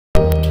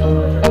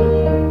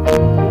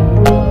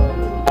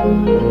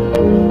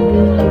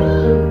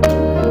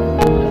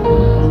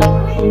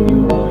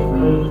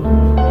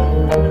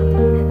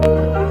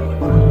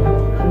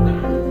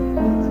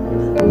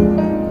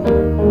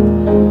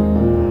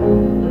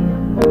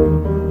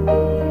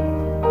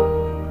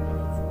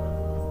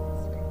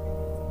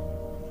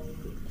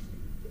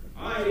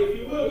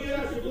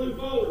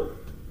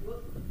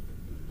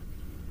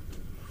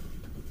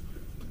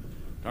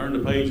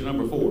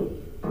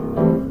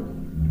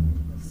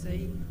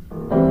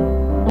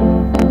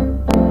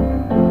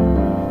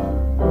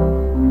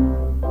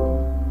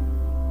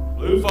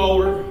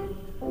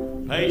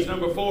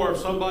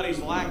somebody's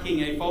lacking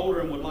a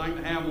folder and would like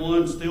to have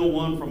one, steal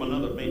one from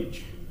another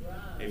bench.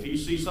 If you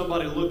see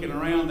somebody looking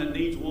around that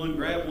needs one,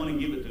 grab one and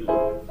give it to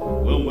them.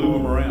 We'll move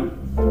them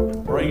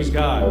around. Praise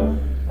God.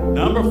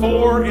 Number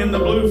 4 in the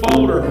blue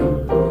folder.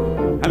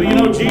 I mean, you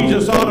know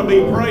Jesus ought to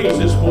be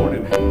praised this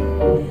morning.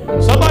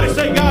 Somebody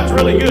say, God's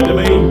really good to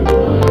me.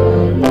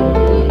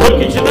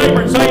 Look at your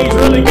neighbor and say, He's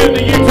really good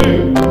to you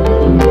too.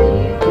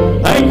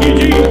 Thank you,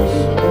 Jesus.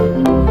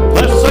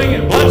 Let's sing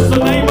it. Bless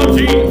the name of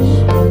Jesus.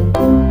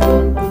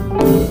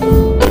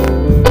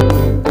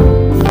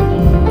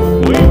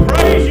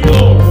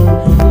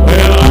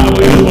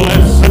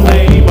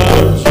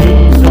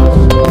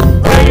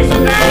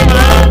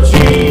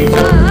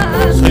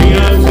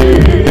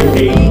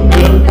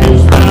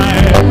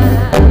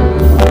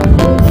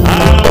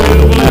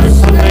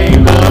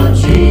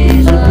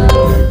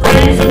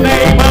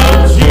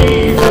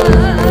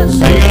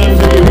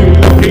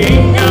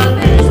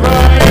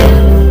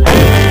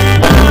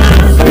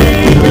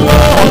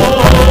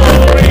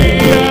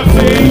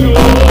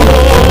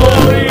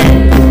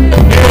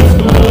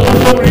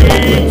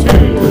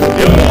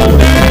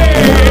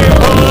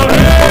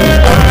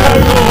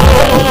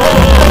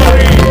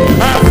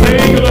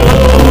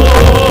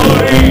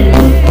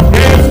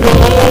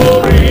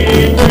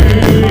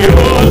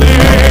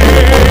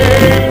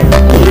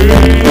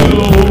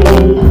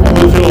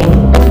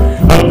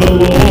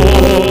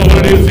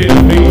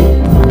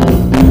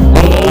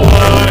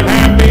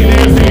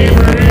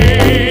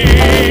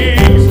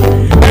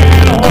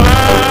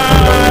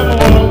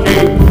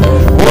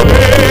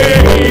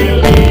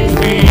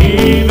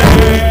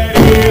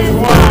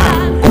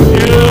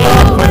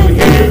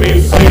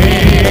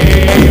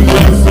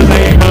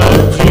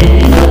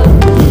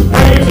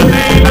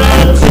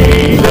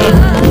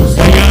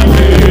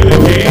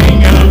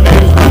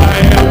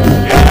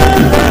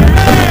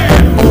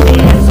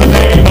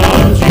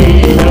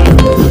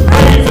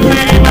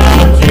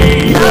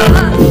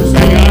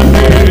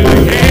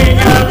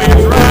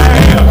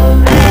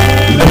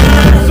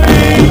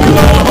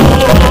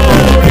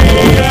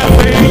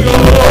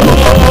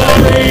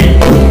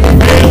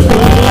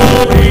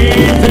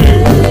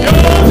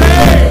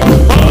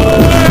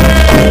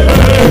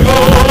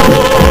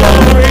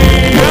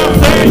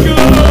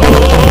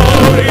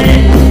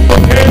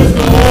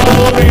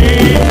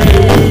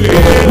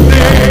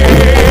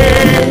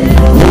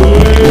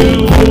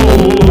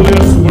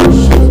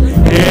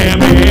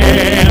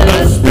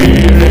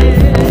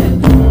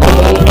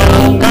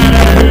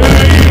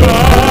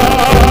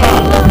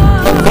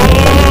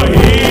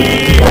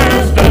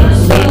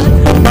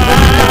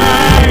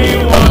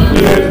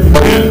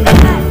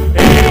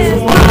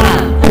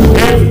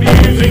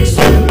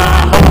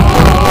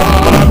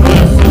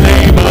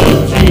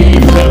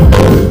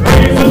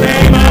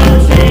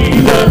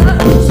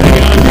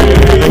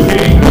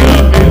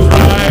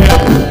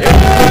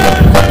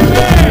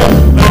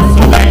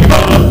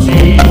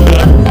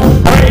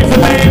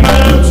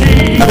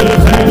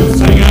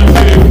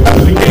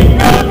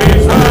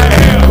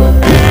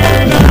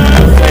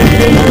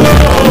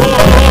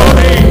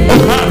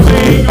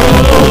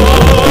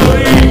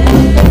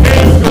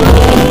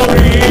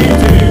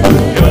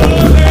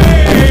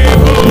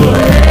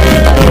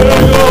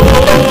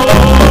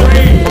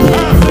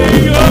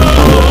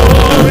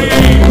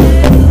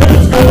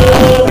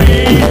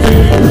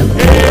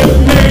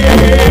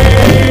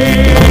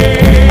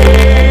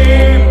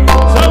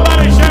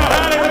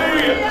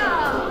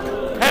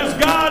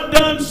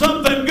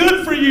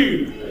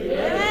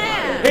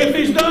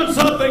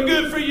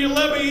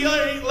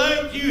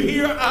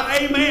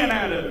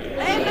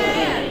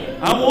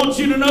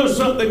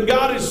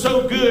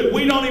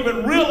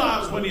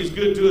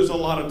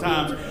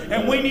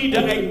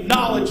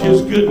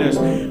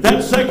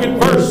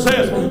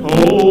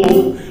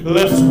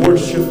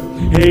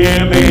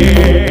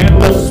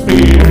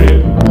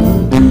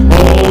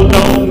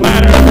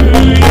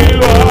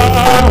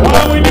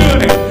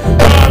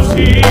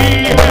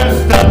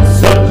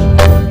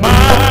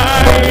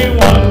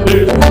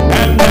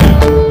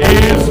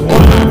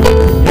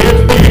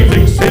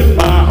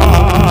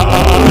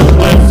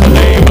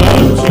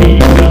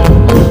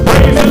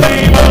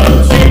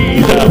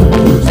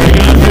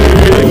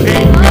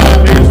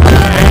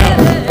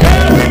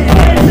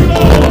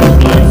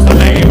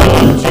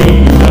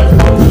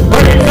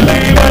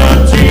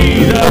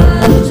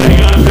 Jesus.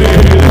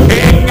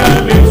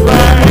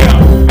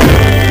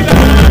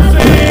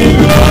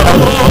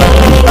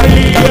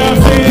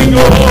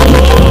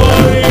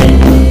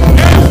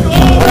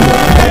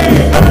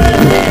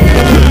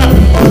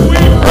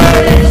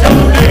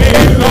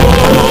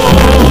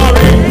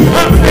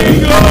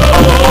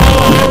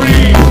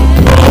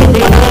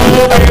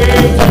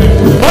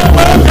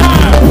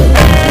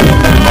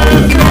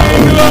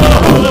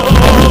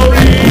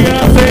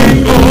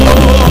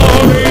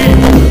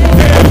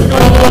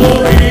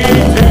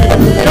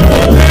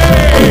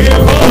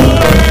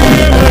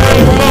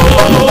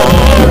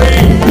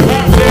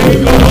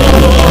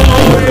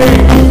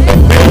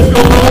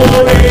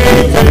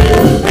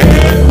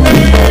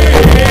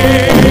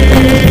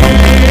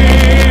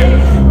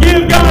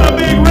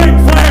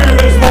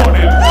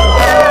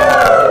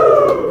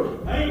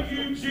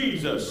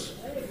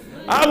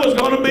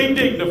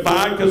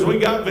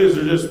 got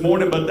visitors this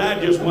morning, but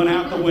that just went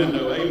out the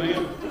window.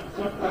 Amen.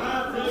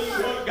 I tell you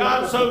what,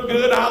 God's so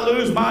good, I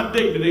lose my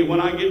dignity when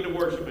I get to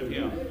worshiping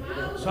Him.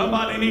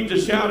 Somebody needs to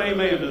shout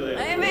amen to that.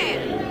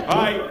 Amen. All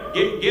right,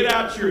 get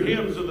out your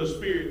hymns of the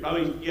Spirit.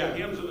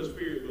 Hymns of the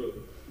Spirit book.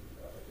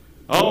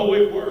 Oh,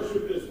 we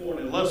worship this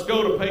morning. Let's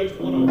go to page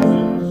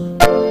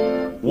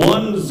 106.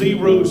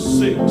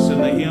 106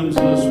 in the hymns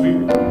of the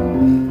Spirit.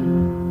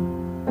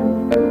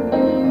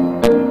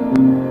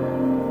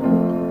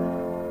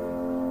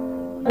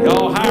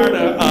 Y'all hired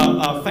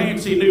a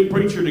fancy new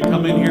preacher to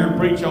come in here and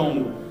preach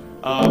on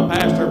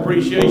Pastor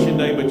Appreciation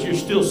Day, but you're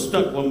still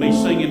stuck with me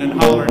singing and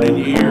hollering in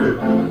your ear.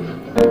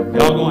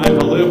 Y'all gonna have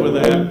to live with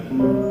that.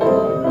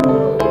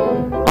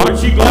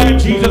 Aren't you glad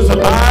Jesus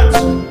abides?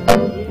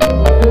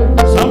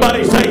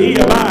 Somebody say He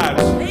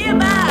abides. He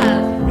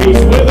abides.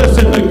 He's with us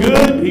in the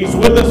good. He's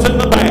with us in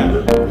the bad.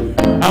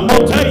 I'm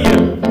gonna tell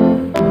you,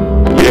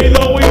 yea,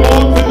 though we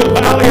walk through the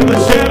valley of the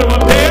shadow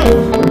of death,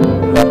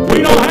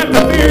 we don't have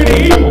to fear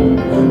any evil,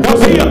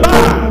 because He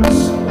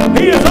abides.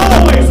 He is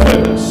always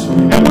with us,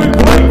 and we're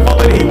grateful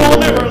that He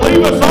won't ever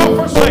leave us or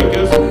forsake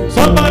us.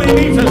 Somebody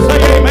needs to say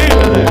amen to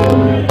that.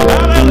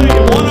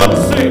 Hallelujah.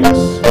 106.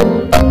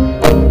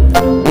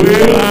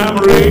 Well, I'm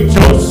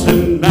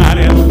rejoicing night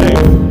and day,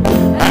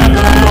 and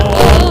I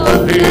walk the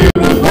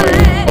pilgrim way.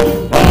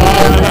 By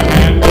the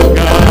hand of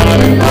God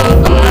in all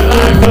my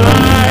life I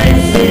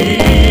see,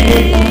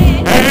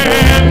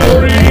 and the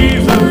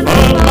reason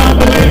for my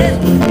bliss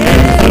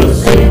is the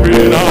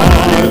secret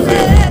of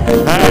it,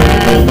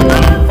 and the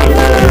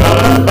Comforter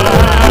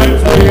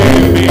abides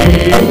with me.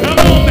 Come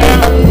on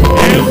now,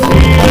 yes,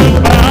 He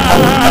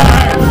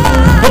abides.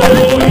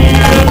 Oh, He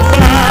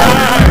abides.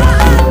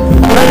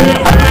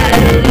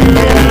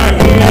 Hallelujah,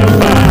 He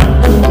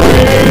abides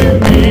with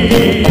me.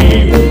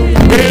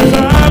 Yes,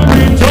 I'm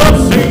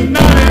rejoicing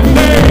night and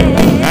day,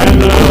 and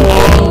I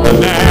walk the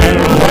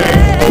narrow way.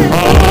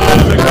 Oh,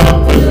 the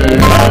Comforter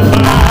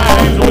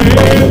abides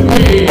with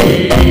me.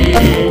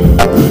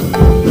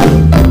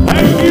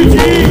 Thank you,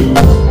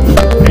 Jesus.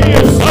 He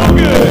is so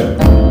good.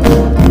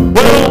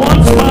 Well,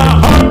 once my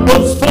heart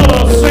was full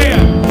of sin,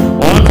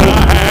 once I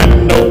had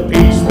no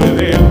peace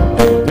within,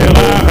 till I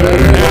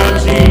heard how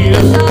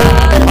Jesus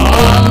died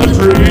on the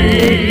tree.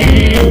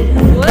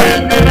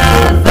 And then I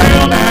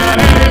fell down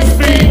at His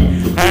feet,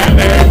 and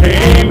there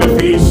came a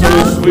peace so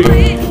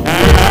sweet,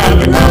 and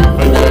the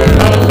Comforter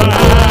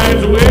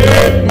abides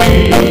with me.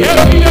 Yes,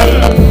 He does.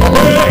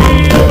 Well, He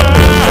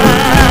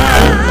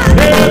abides.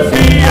 Yes,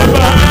 He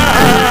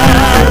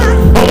abides.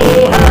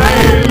 Oh,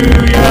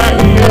 hallelujah,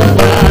 He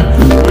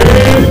abides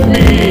with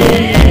me.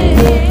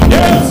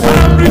 Yes,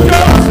 I'm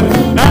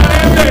rejoicing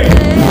night and day,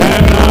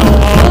 and I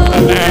walk the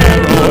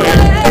narrow way.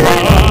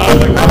 Oh,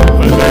 the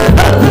Comforter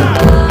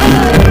abides.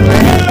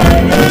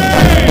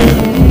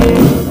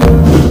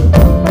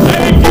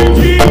 Thank you,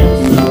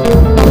 Jesus.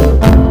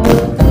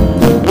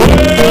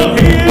 Well,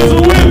 He is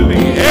with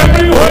me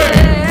everywhere,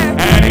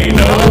 and He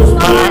knows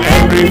my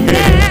every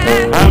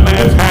care. I'm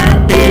as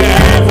happy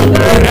as a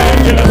bird and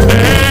just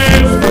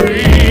as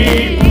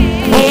free.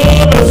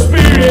 Oh, the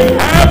Spirit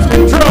has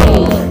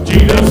control.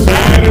 Jesus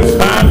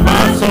satisfies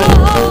my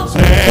soul.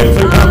 Says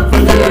the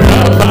Comforter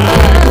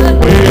abides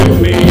with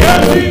me.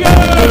 Yes, He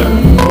does.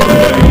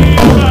 Well, He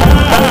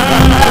abides.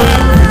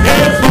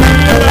 Yes, He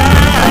abides.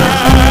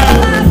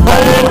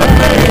 Oh,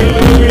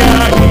 hallelujah,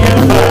 He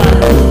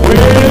abides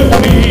with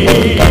me.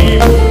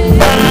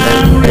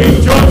 I'm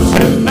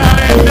rejoicing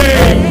night and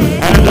day,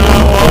 and I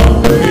walk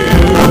the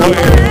pilgrim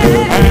way,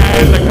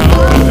 and the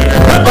Comforter.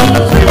 Come on,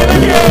 sing it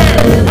again.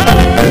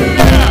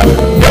 Hallelujah.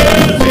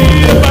 Yes, He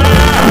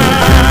abides.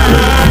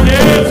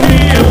 Yes, He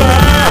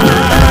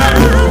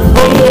abides.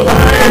 Oh,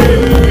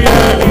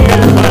 hallelujah, He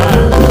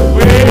abides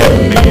with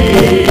me.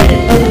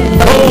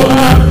 Oh,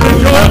 I'm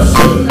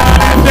rejoicing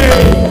night and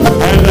day,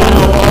 and I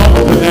walk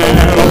the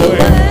narrow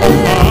way.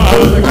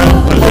 Oh, the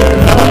Comforter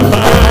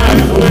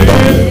abides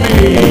with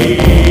me.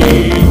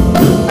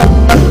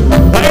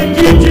 Thank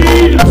you,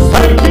 Jesus.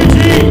 Thank you,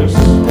 Jesus.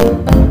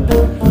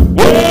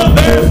 Well,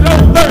 there's no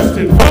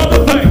thirsting for the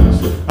things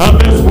of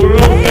this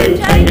world. They've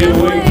taken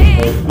away.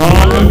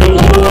 Long ago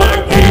I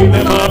gave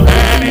them up,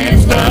 and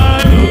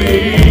instantly,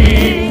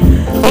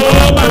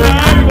 oh, my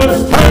night was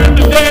turned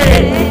to day,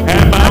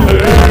 and my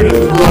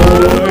burdens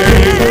rolled away.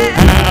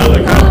 Now the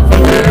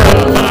Comforter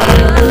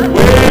abides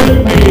with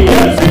me.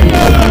 Yes, He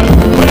does.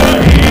 Well,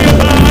 He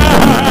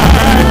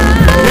abides.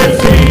 Yes,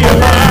 He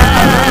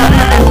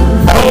abides.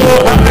 Oh,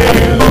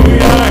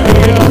 hallelujah, He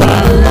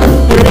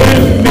abides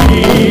with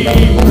me.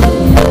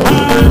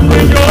 I'm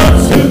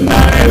rejoicing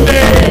night and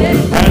day,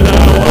 and I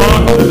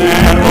walk the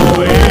narrow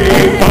way.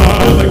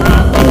 For the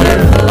Comforter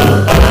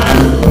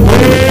abides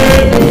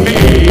with me.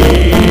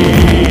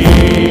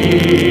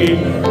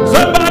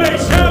 Somebody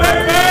shout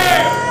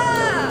amen.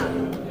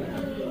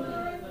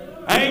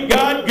 Ain't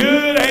God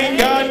good? Ain't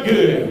God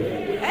good?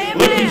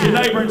 Look at your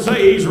neighbor and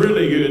say He's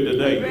really good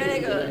today. Really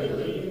good.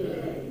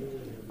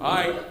 All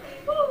right.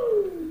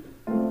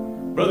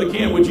 Brother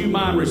Ken, would you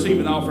mind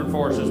receiving the offering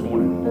for us this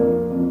morning?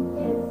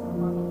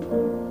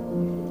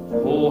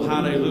 Oh, Oh,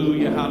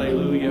 hallelujah,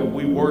 hallelujah.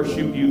 We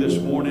worship you this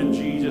morning,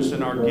 Jesus,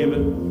 in our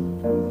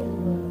giving.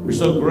 We're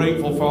so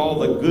grateful for all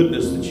the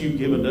goodness that you've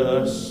given to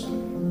us.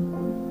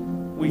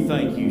 We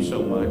thank you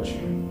so much.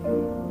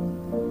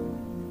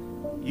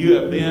 You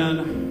have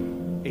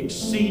been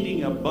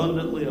exceeding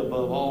abundantly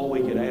above all we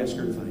could ask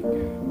or think.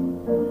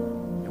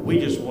 And we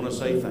just want to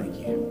say thank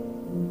you.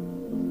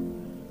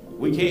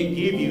 We can't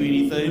give you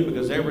anything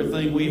because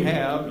everything we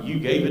have, you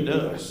gave it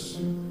to us.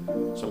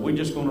 So we're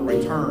just going to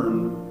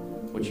return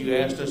what you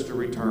asked us to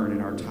return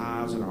in our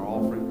tithes and our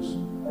offerings.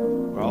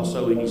 We're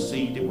also any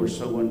seed that we're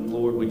sowing,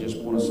 Lord, we just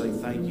want to say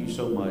thank you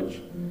so much.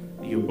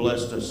 That you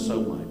blessed us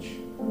so much.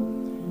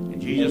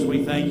 And Jesus,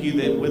 we thank you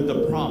that with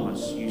the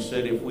promise, you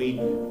said if we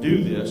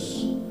do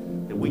this,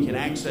 that we can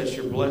access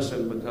your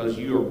blessing because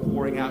you are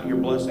pouring out your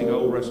blessing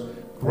over us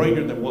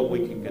greater than what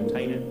we can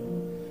contain it.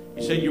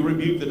 You said you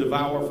rebuke the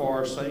devourer for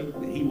our sake,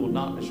 that he will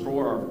not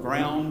destroy our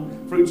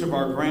ground, fruits of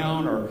our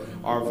ground, or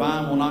our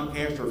vine will not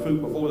cast her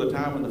fruit before the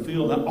time in the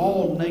field, that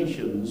all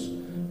nations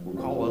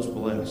will call us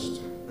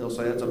blessed. They'll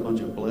say that's a bunch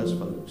of blessed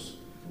folks.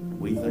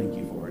 We thank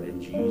you for it in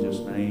Jesus'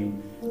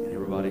 name. And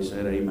everybody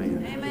said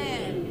amen.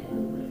 Amen.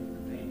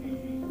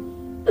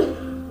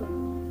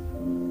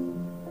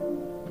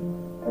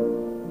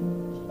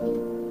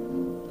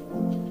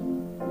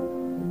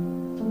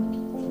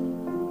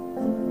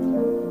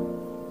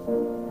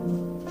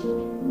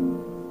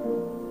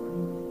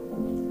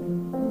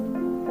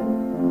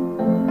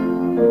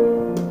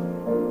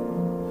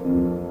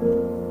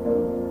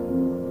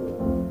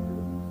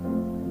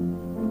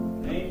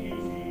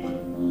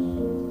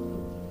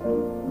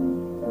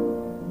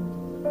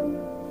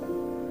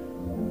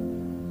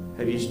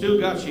 Still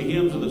got your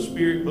Hymns of the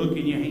Spirit book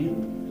in your hand?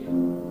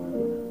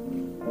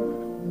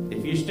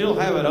 If you still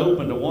have it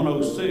open to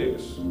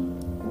 106,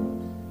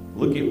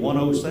 look at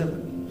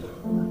 107.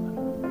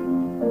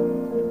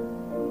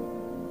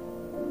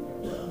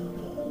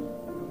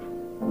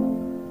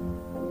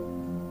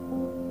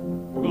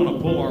 We're going to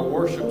pull our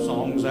worship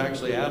songs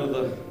actually out of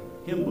the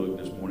hymn book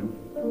this morning.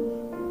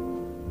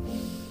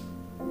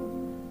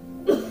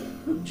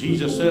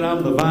 Jesus said,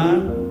 I'm the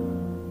vine,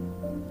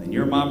 and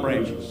you're my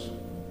branches.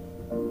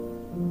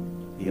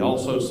 He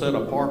also said,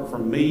 apart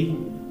from me,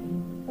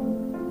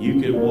 you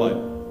could what?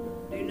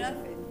 Do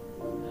nothing.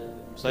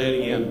 Say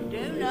it again.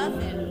 Do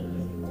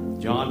nothing.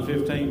 John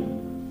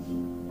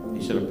 15.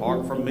 He said,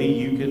 apart from me,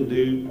 you can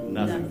do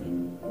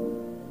nothing.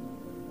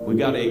 We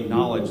got to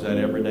acknowledge that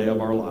every day of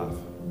our life.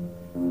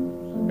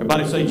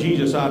 Everybody say,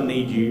 Jesus, I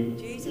need you.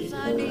 Jesus,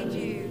 I need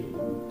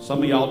you.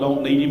 Some of y'all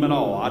don't need him at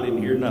all. I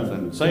didn't hear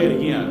nothing. Say it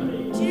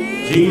again.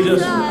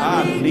 Jesus,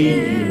 I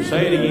need you.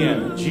 Say it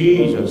again.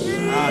 Jesus,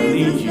 I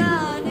need you.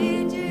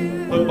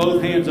 Put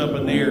both hands up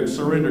in the air and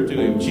surrender to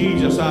him.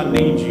 Jesus, I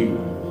need you.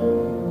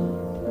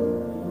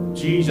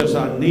 Jesus,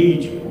 I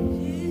need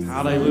you.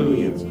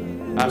 Hallelujah.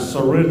 I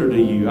surrender to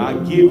you. I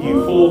give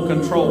you full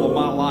control of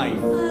my life.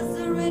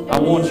 I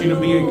want you to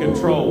be in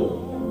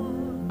control.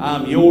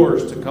 I'm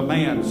yours to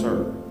command,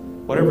 sir.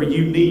 Whatever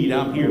you need,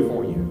 I'm here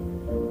for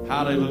you.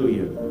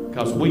 Hallelujah.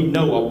 Because we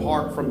know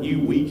apart from you,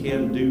 we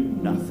can do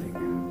nothing.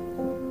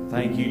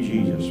 Thank you,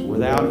 Jesus.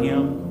 Without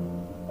him,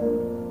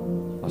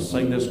 I'll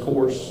sing this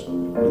chorus.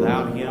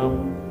 Without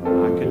him,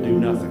 I could do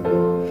nothing.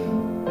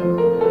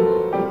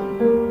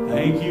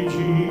 Thank you,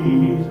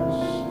 Jesus.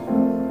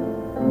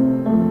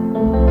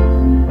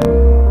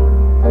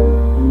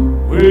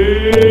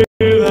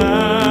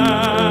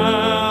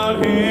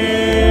 Without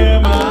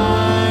him,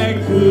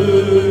 I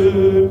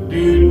could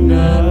do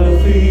nothing.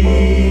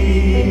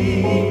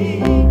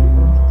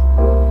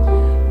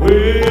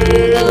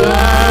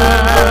 Without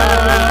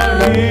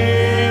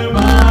him,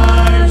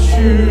 I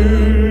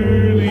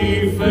surely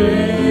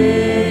fail.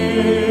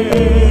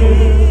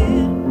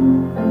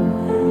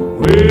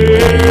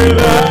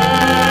 Without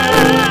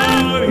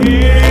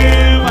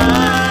him,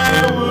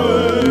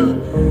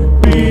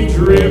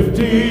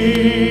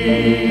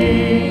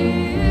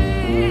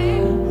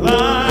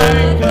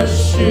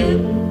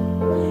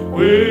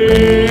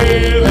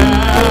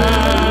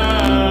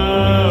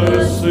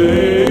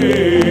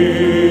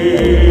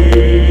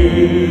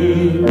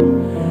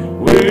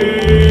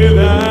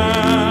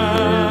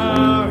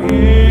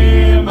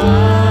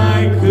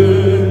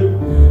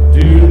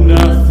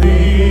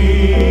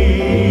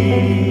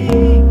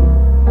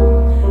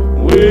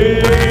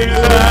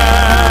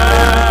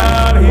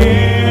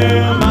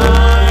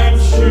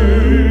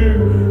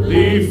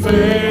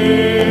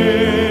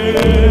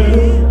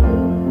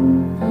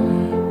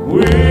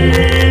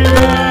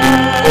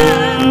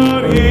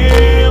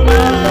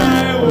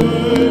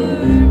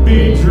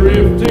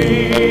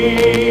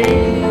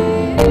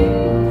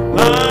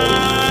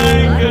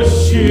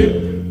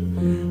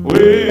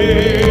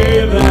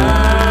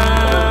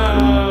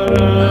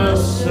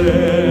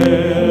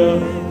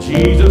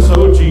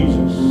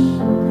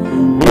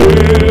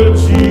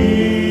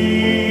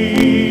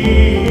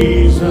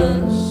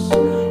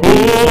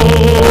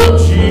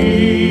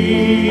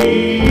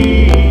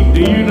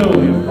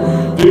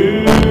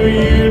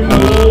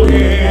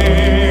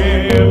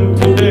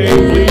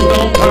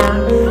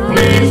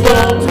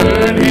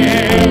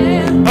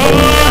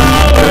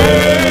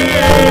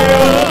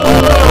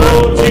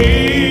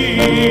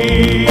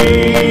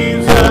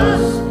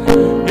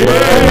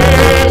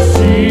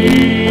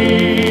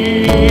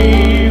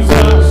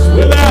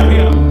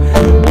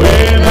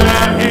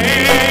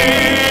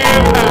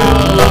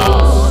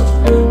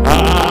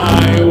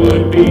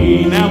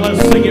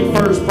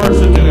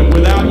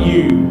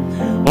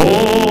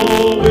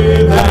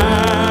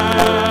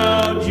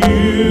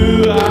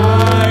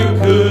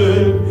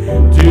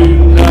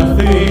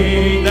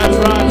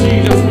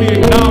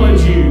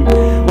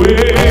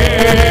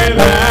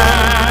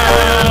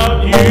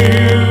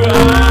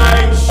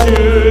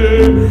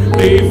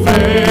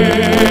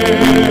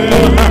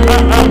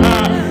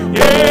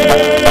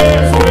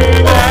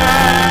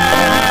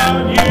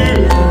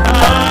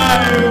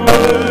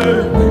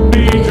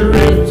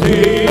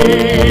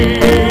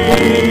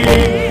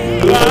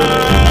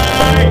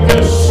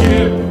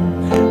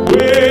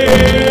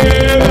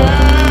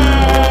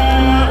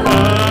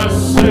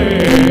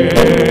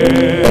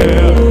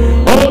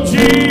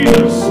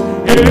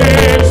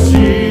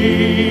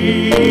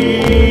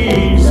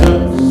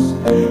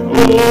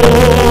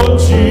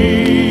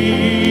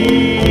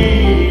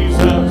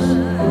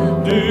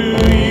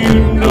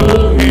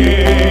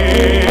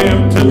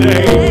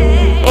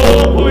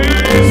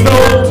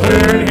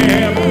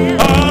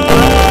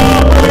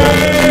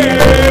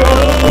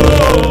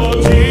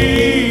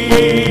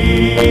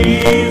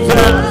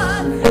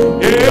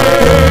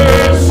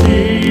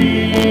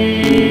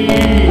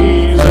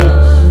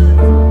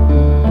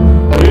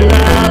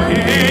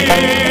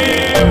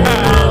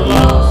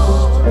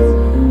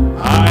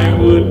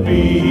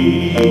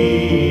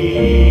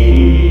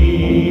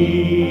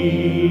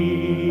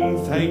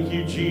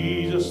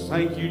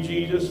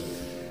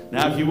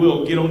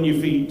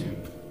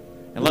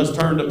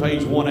 turn to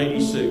page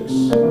 186.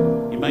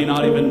 You may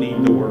not even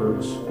need the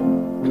words,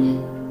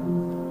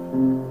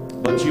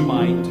 but you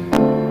might.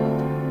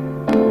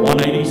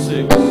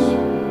 186.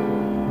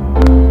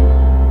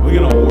 We're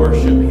going to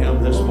worship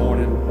Him this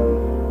morning.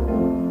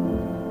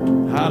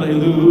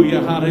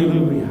 Hallelujah,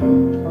 hallelujah.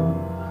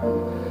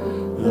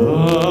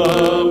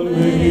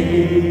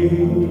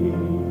 Amazing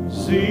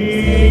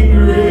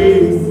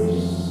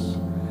grace,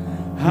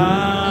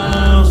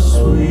 how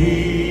sweet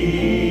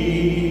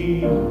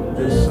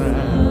the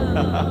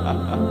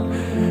sound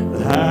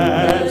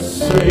that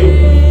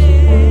saved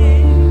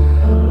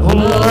a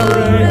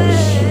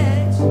wretch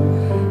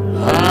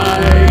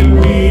like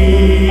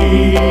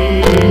me.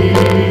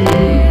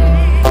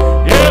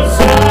 Yes,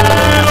 I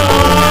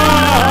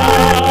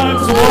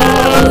once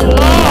was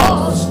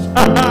lost,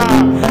 but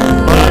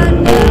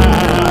now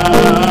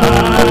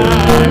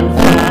I'm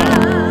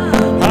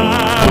found. I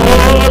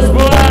was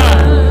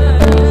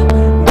blind,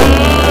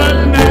 but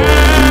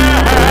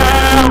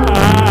now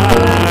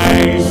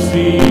I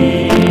see.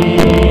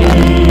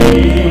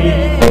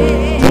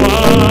 'Twas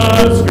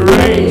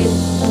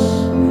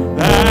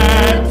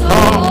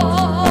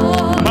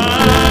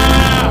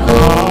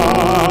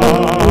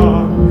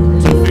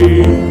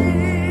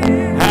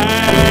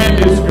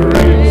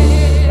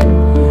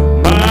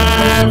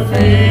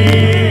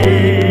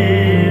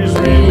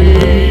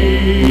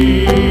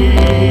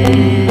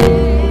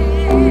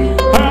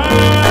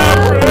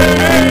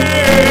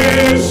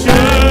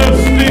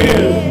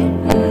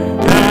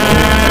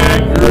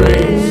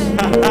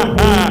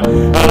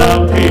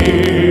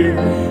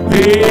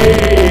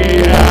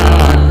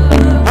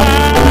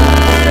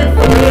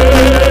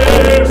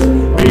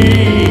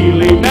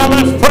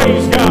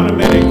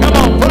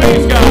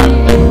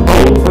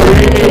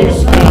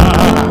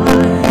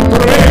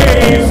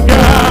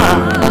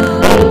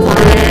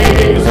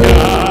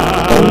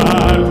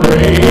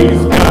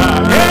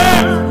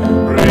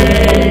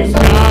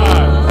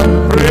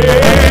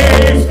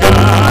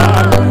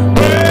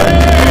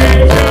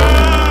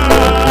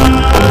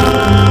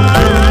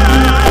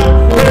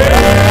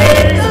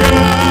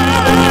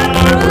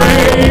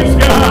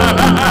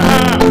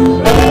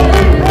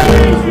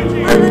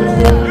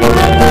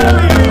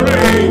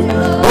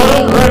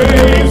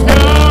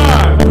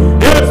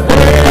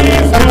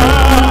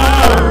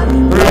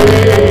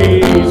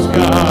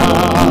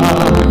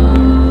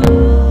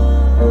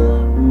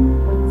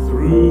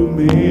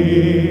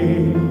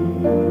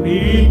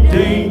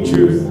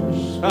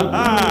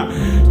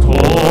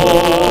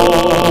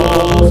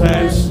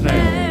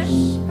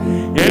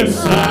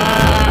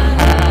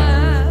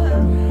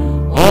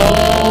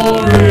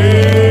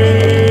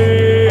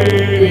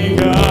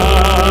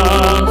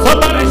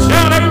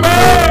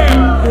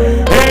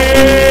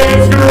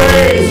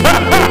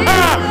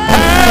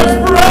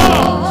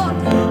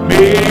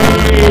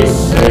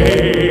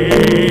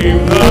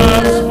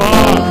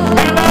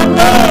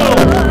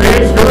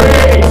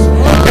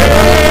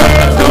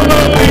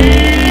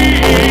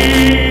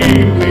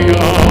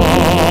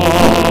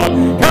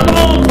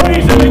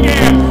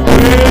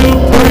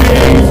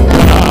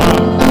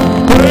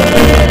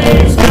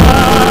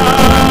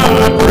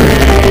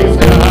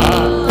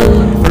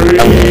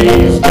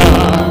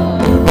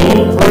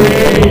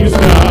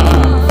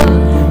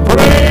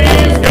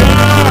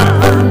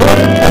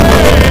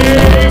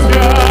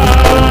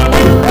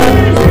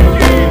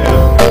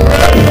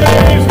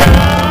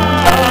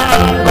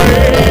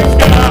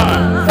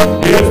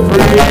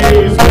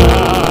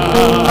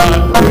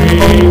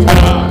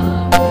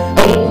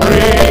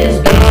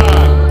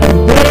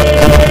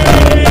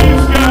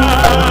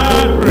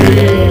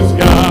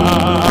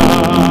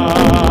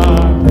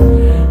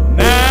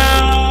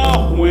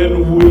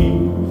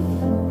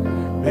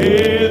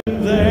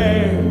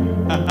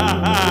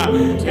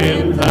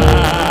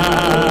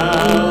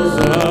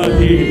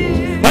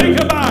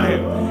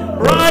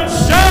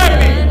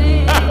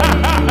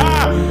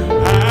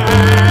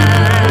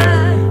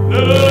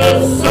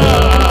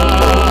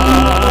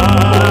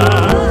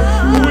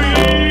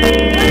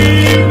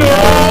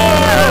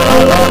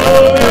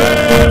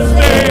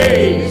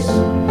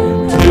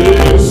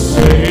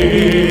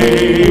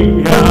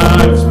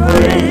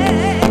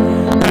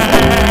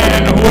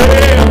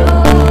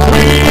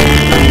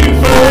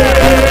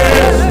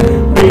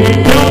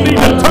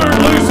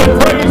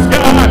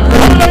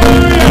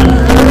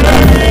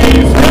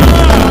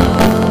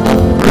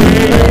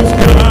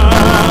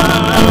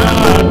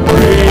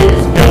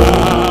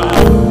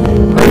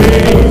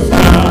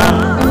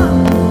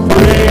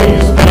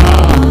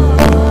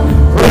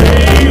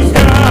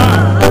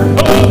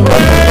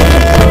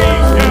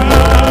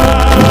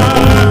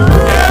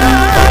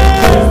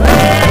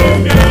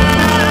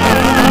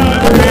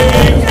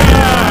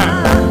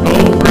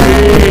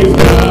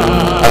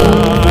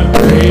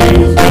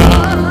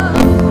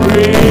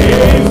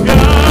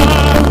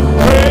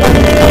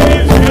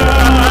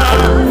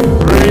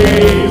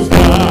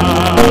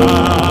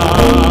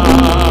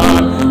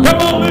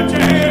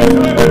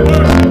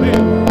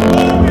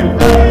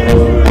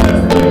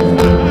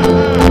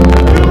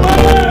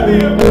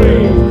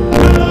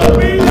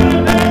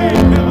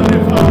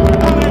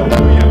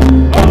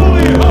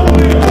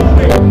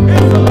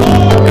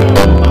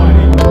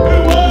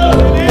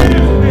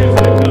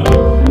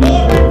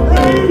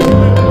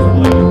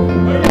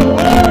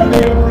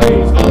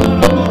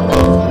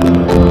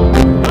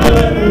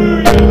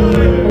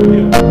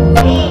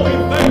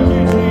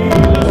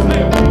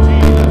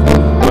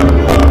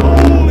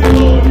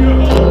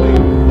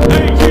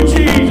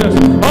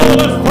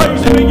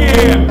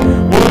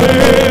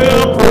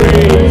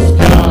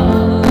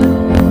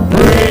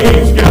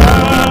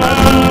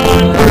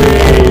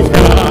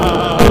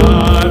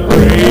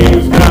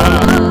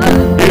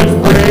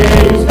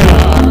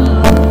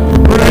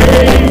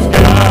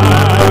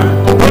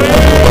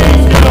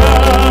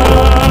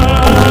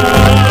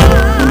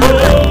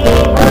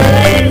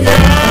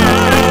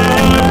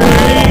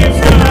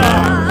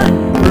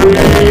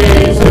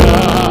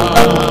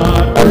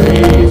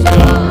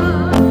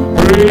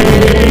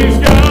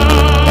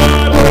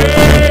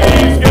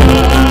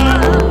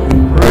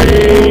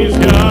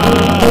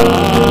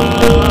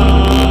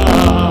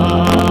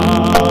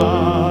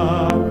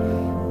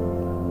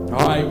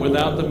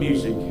without the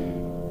music.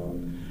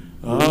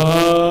 Amazing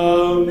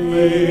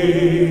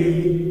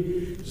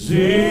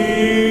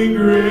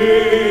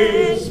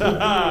grace,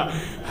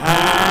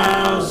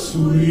 how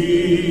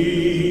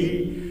sweet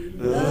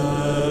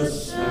the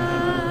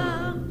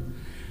sound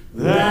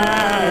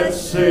that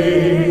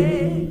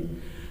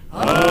saved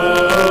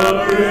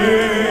a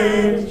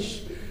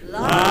wretch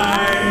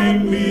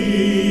like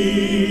me.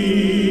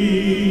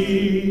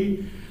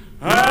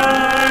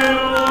 I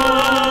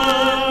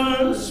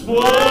once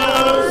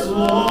was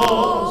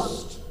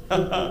lost,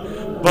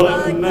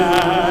 but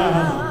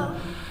now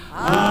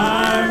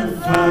I'm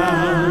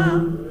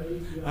found.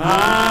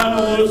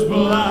 I was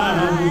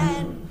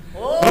blind,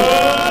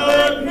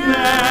 but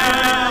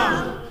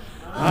now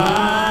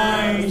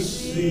I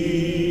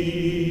see.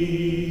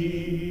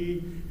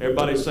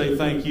 Everybody say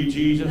thank you,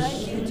 Jesus.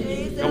 Thank you,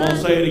 Jesus. Come on,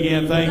 say it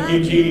again. Thank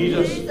you,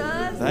 Jesus.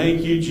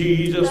 Thank you,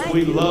 Jesus.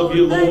 We love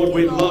you, Lord.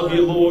 We love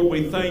you, Lord.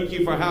 We thank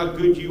you for how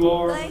good you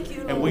are.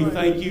 And we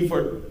thank you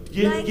for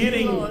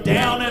getting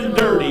down and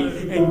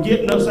dirty and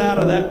getting us out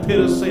of that pit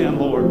of sin,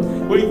 Lord.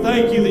 We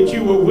thank you that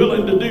you were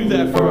willing to do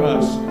that for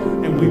us.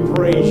 And we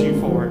praise you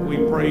for it. We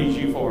praise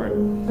you for it.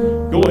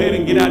 Go ahead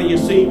and get out of your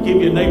seat.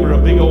 Give your neighbor a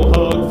big old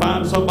hug.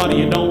 Find somebody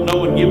you don't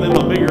know and give them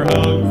a bigger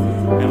hug.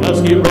 And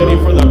let's get ready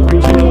for the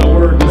preaching of the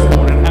word this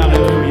morning.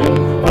 Hallelujah.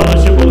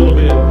 Fellowship a little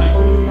bit.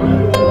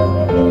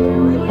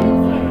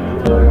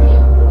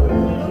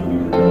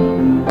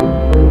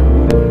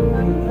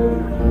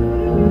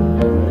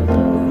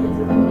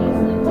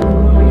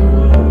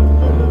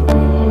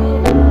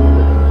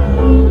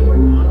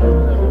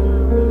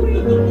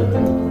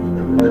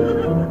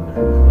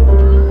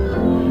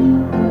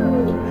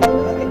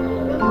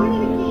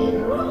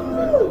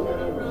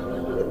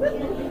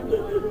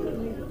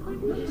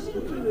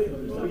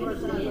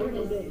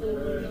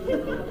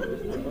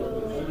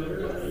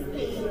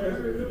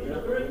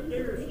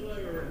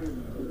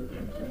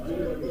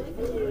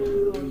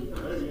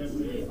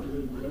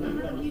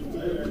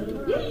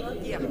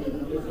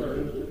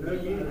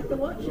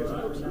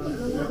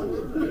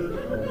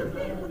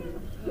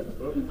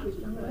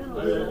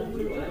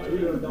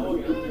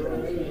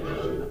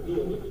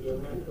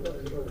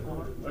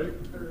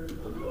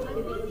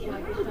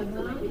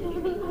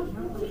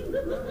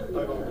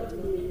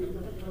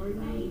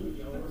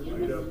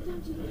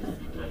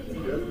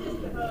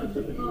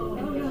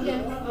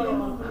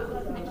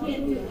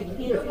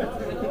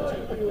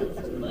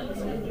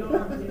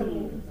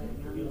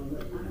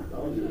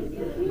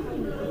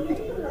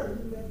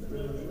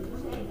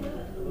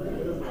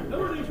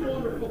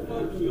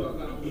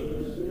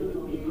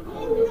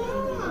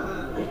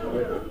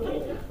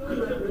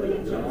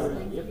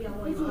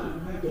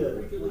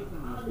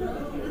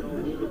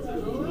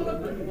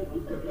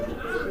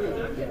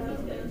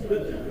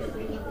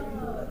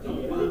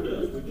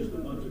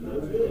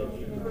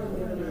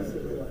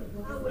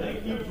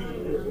 Thank you.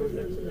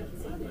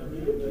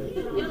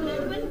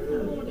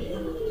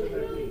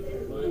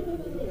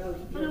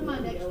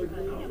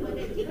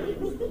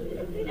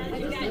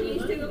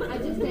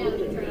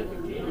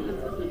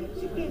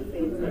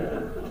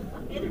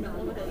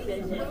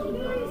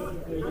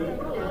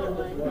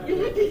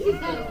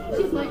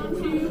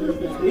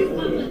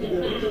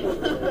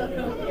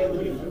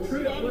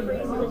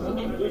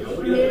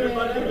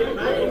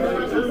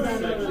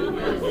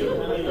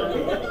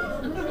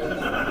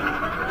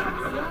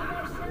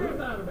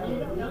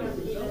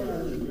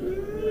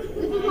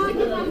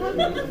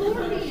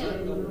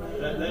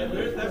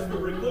 That's the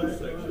recluse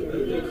section.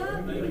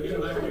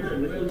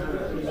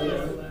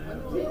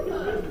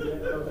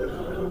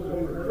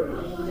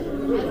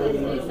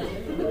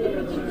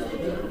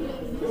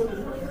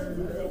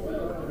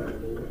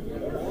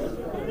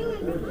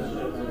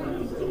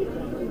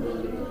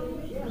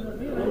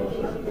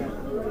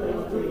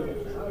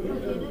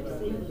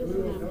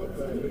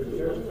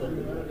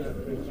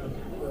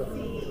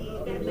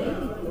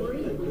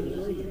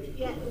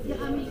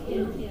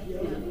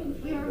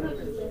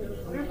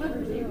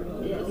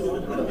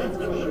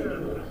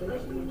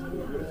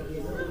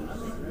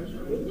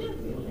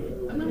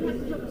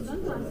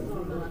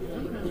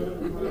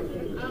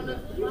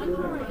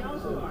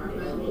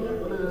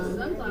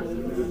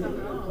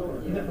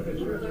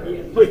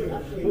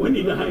 We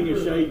need to hang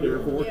a shade there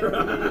for her.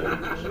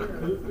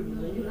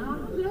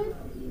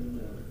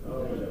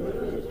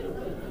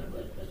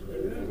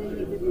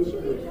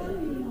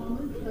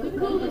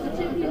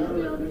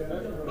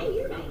 Hey,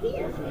 you're right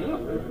here.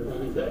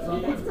 Let's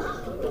talk.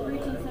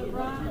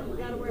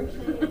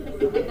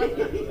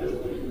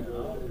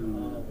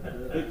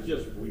 It's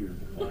just weird.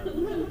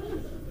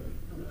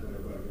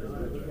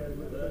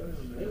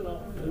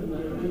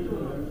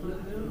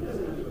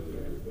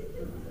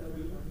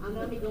 I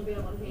know he's going to be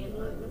able to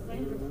handle it, Miss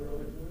Sanders.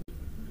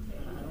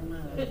 I don't know.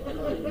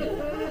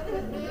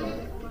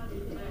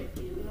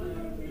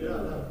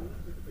 Yeah.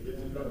 I get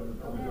you better.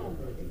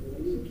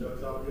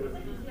 That's all good.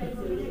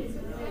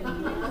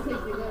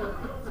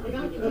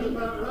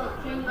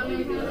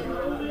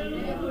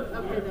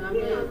 Okay, then I'm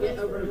going to get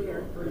over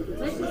here.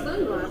 Take your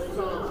sunglasses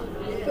off.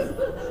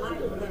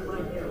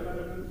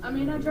 I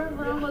mean, I drive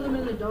around with them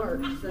in the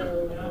dark,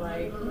 so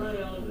like.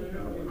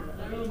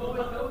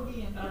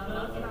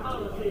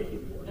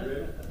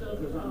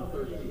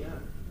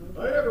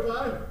 Hey,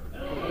 everybody.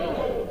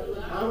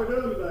 How we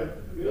doing today?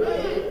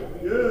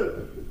 Good.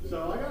 Good.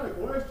 So I got a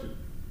question.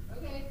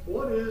 Okay.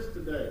 What is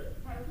today?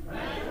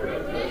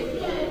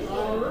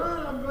 All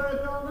right, I'm glad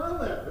y'all know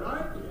that,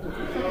 right?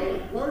 So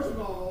first of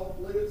all,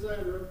 Lee and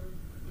Sandra,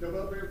 come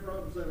up here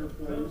front and center,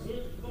 please.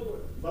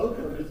 Both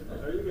of you.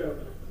 There you go.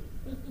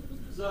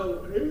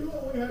 So here's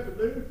what we have to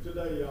do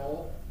today,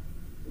 y'all.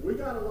 We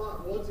got a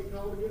lot. What's it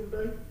called again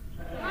today?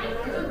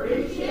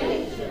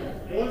 Appreciation.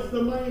 What's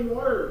the main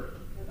word?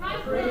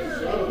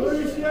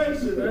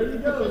 Appreciation. There you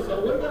go.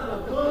 So we got a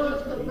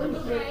bunch of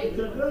appreciation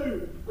to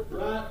do,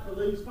 right, for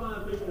these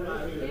fine people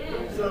right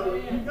here. So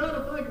you got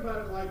to think about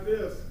it like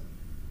this.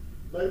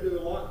 They do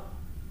a lot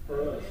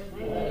for us.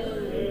 Think about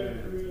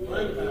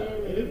it.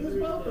 And it was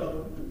both of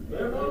them.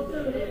 They're both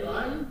doing it,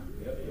 right?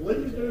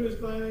 Lee's doing his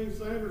thing.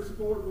 Sandra's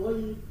supporting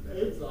Lee.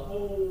 It's a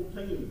whole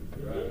team.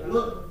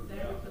 Look.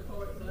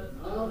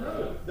 I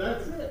know.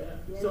 That's it.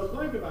 So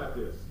think about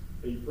this.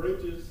 He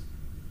preaches.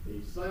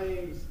 He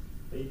sings.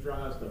 He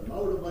tries to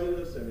motivate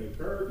us and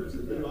encourage us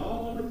and do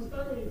all these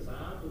things.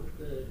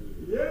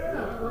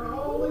 Yeah, for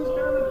all these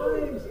kind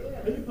of things.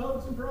 He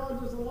pokes and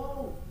prods us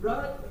along,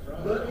 right?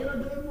 But in a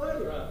good way.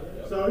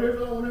 So here's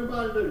what I want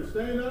everybody to do.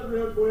 Stand up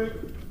real quick.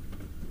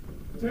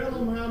 Tell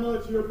them how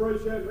much you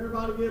appreciate it.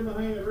 Everybody give them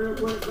a hand real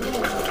quick. Come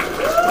on.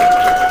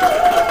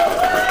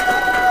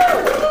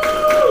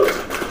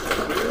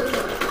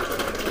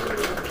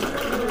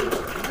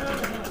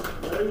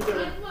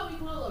 That's what we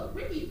call a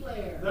Ricky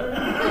Flair.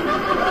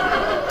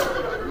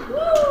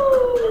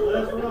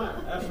 That's right.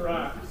 That's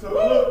right. So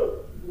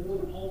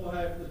look, on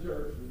behalf of the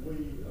church, we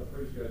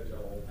appreciate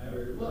y'all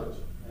very much.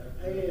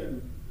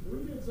 And we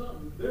did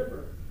something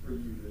different for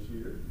you this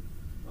year.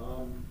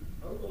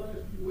 Over the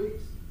last few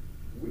weeks,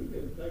 we've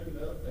been taking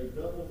up a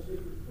double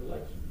secret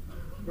collection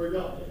for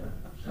y'all.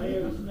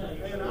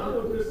 And I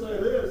would just say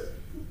this,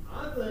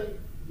 I think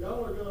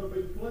y'all are going to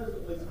be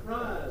pleasantly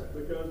surprised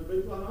because, to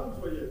be quite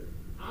honest with you,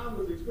 I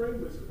was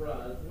extremely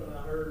surprised when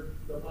I heard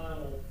the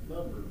final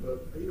number.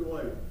 But either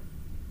way,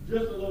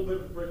 just a little bit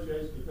of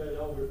appreciation to tell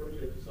y'all we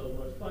appreciate you so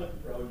much. Thank you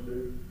for all you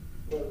do.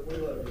 Look, we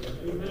love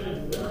you.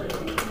 Amen. So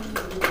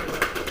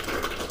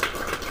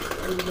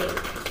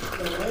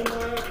hang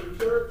out after the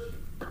church.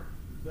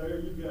 There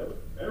you go.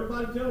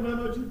 Everybody tell them how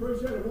much you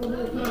appreciate it one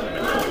more time.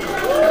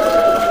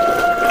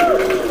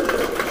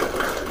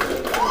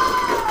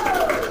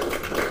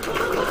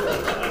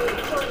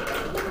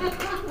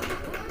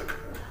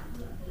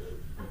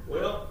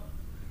 Well,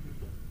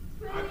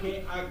 I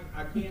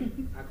can't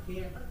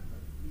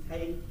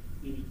take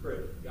any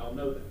credit. Y'all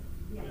know that.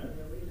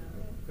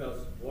 Because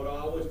what I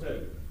always tell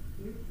you,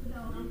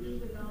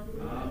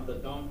 I'm the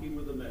donkey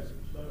with the message.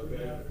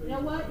 Okay. You know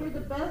what? You're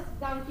the best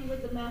donkey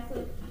with the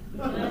message.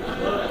 But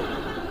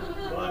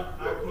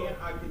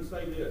I can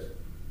say this.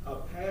 A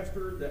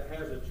pastor that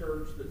has a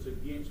church that's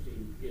against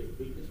him is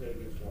beating his head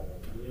against the wall.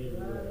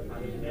 I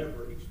have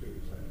never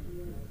experienced that.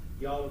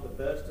 Y'all are the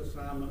best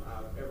assignment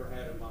I've ever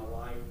had in my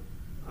life.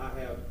 I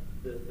have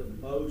the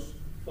most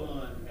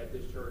fun at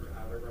this church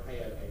I've ever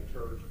had at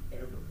church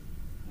ever.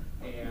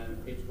 And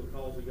it's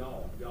because of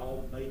y'all.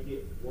 Y'all make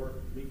it worth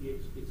it.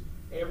 It's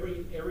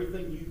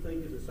everything you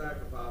think is a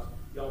sacrifice,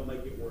 y'all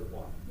make it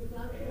worthwhile.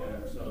 Without your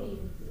And so,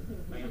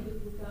 obedience, ma'am,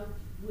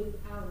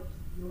 without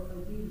your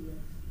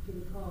obedience to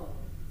the call.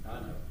 I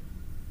know.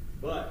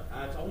 But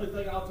that's the only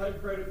thing I'll take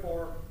credit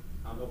for.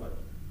 I'm going to make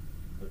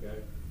it.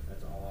 Okay?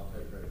 That's all I'll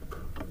take credit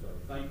for. So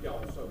thank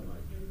y'all so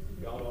much.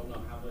 Y'all don't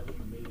know how much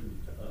you mean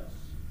to us.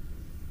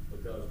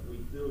 Because we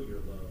feel your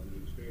love, we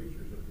experience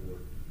your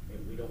support, and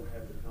we don't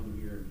have to come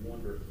here and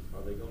wonder,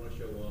 are they going to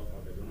show up?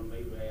 Are they going to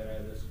be mad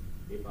at us?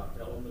 If I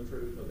tell them the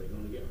truth, are they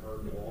going to get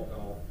hurt and walk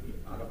off?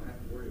 I don't have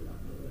to worry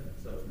about none of that.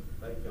 So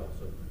thank y'all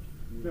so much.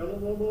 Tell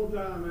them one more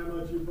time how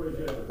much you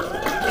appreciate it.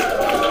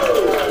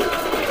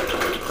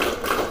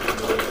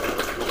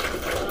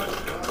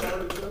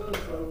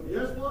 So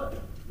guess what?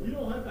 You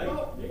don't have to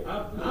talk.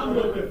 I'm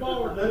looking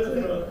forward to That's this.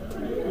 it.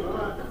 All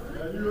right.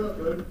 Now you're up,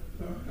 buddy.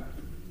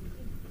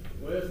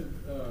 Well, it's an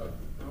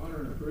honor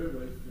and a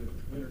privilege to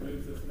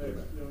introduce this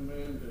next young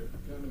man to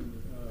come and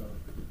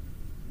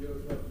give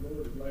us what the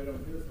Lord has laid on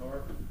his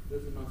heart.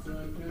 This is my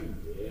son, Canaan.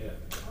 Yeah.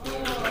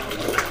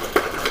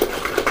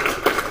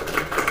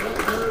 I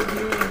heard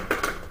him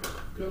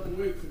a couple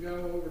weeks ago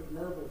over at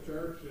Myrtle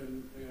Church,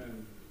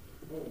 and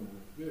oh my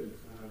goodness,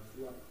 I was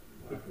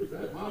like, is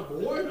that my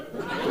boy?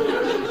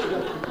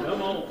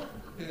 Come on.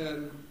 And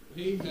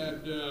he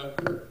had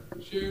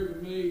shared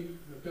with me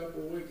a couple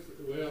of weeks,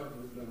 well, it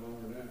was done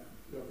longer than that,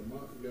 a couple of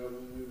months ago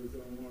when we was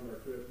on one of our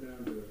trips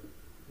down to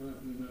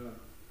hunting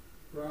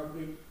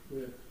property,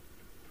 that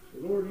the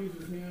Lord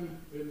uses him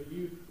in the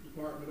youth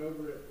department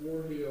over at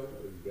War Hill.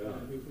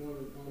 And he's on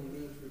the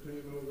ministry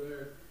team over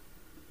there.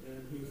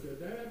 And he said,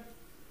 Dad,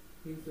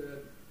 he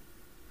said,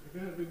 I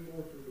got to do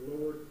more for the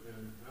Lord,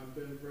 and I've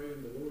been praying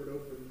the Lord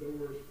open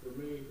doors for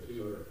me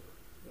to,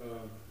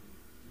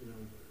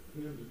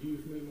 him to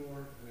use me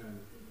more, and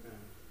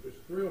which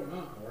thrilled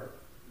my heart.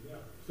 Yeah.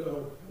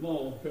 So, Come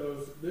on.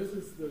 because this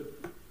is the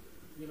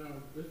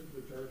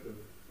church of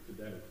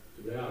today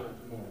and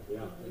tomorrow.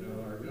 Yeah. You know,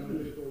 our young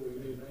people, we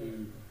need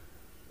to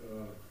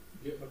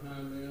get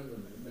behind them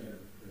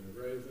and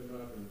raise them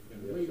up and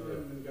Yes, lead sir.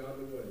 them in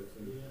godly ways.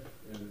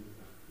 And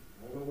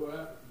I don't know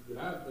that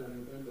I've done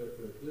anything, but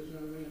this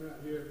young man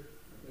right here,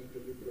 I think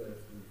he'll be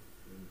blessed. And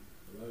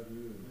I love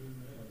you,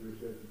 and I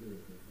appreciate you doing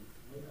it.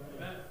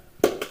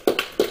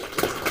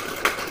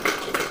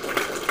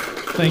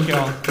 Thank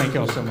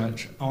y'all so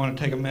much. I want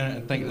to take a minute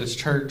and thank this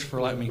church for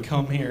letting me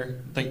come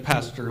here. Thank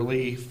Pastor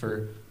Lee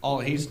for all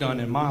he's done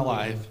in my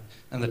life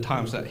and the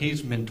times that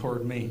he's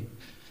mentored me.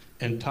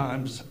 And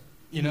times,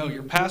 you know,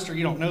 your pastor,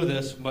 you don't know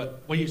this,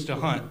 but we used to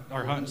hunt.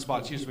 Our hunting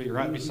spots used to be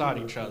right beside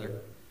each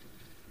other.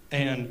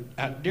 And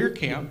at deer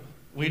camp,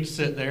 we'd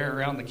sit there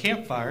around the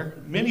campfire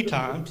many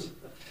times,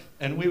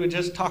 and we would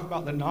just talk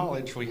about the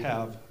knowledge we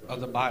have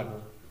of the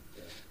Bible.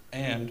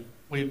 And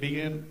we'd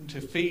begin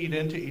to feed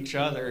into each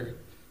other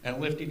and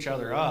lift each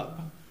other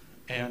up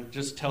and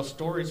just tell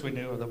stories we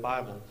knew of the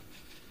Bible.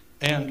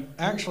 And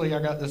actually,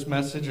 I got this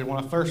message, and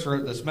when I first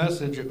wrote this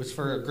message, it was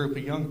for a group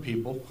of young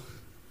people.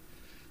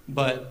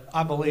 But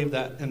I believe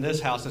that in this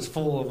house it's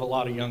full of a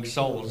lot of young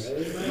souls.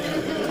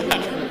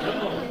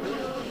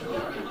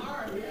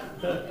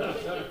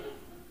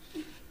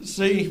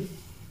 See,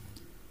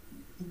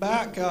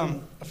 back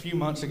a few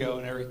months ago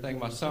and everything,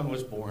 my son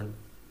was born.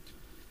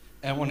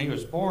 And when he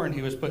was born,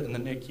 he was put in the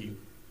NICU.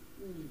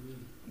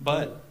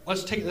 But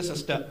let's take this a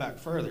step back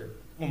further.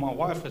 When my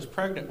wife was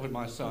pregnant with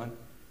my son,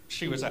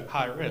 she was at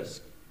high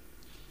risk.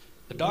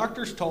 The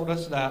doctors told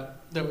us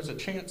that there was a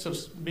chance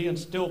of being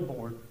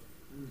stillborn.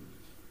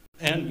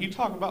 And you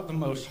talk about the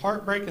most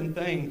heartbreaking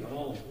thing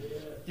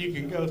you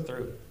can go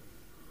through.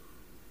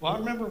 Well, I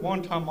remember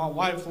one time my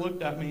wife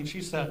looked at me and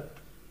she said,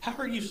 "How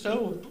are you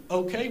so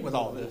okay with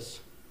all this?"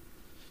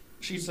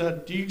 She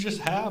said, "Do you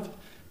just have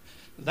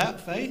that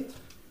faith?"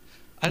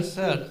 I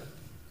said,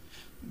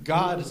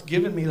 "God has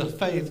given me the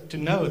faith to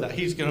know that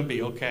he's going to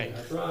be okay."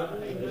 That's right.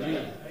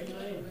 Amen.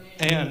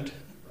 And,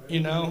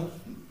 you know,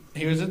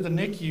 he was in the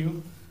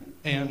NICU,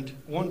 and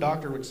one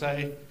doctor would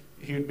say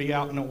he would be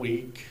out in a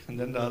week, and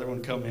then the other one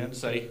would come in and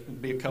say it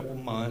would be a couple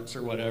months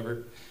or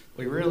whatever.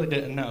 We really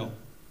didn't know.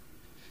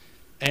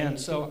 And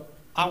so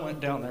I went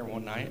down there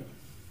one night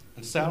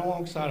and sat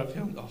alongside of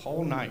him the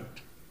whole night.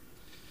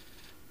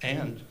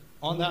 And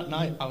on that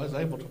night, I was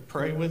able to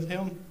pray with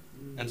him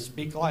and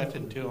speak life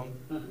into him.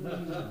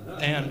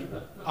 And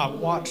I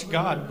watched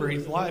God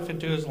breathe life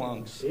into his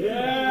lungs.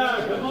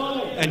 Yeah, come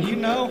on. And you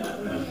know,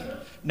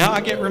 now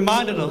I get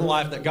reminded of the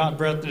life that God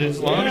breathed in his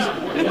lungs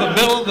in the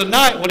middle of the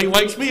night when he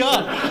wakes me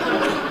up.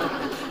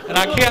 And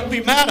I can't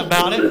be mad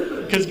about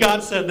it because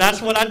God said,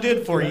 "That's what I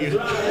did for you.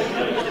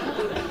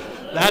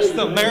 That's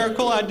the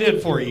miracle I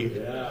did for you."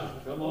 Yeah,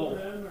 come on.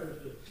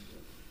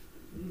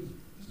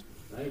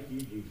 Thank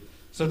you, Jesus.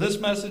 So this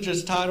message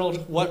is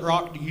titled, "What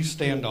Rock Do You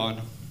Stand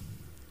On?"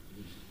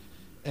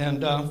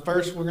 And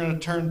first we're going to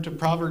turn to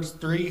Proverbs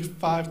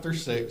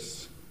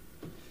 3:5-6.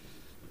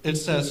 It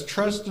says,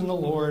 "Trust in the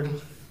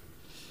Lord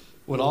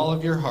with all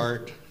of your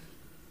heart,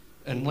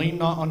 and lean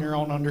not on your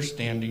own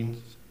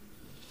understanding.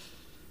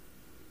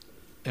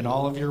 In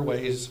all of your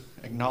ways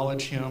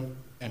acknowledge him,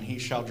 and he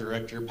shall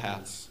direct your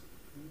paths."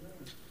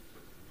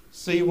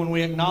 See, when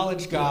we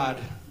acknowledge God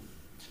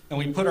and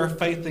we put our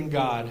faith in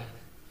God,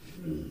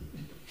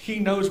 he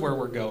knows where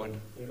we're going.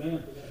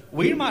 Amen.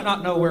 We might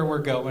not know where we're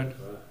going,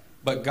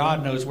 but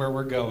God knows where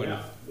we're going.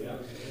 Yeah, yeah.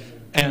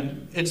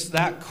 And it's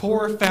that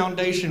core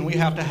foundation we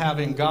have to have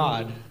in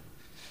God.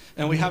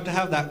 And we have to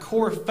have that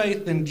core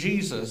faith in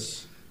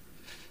Jesus.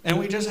 And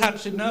we just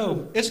have to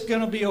know it's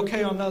going to be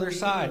okay on the other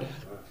side.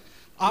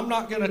 I'm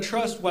not going to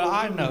trust what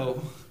I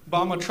know,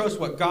 but I'm going to trust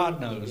what God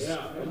knows. Yeah,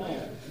 come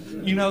on.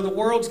 You know, the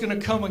world's going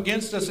to come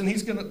against us, and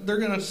they're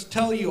going to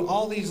tell you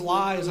all these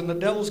lies, and the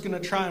devil's going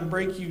to try and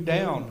break you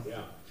down.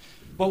 Yeah.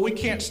 But we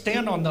can't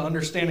stand on the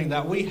understanding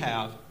that we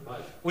have. Right.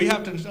 We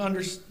have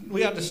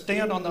to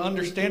stand on the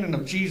understanding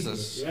of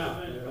Jesus.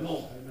 Yeah, come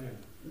on.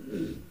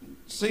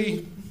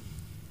 See,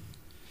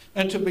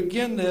 and to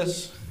begin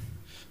this,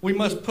 we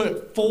must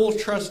put full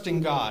trust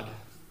in God.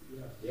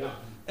 Yeah.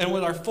 And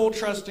with our full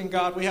trust in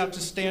God, we have to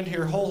stand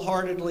here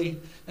wholeheartedly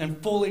and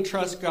fully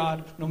trust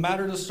God, no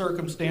matter the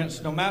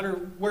circumstance, no matter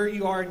where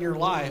you are in your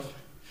life.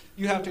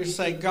 You have to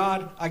say,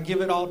 "God, I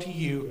give it all to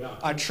you. Yeah.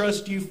 I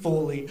trust you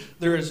fully.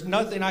 There is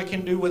nothing I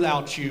can do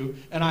without you,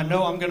 and I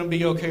know I'm going to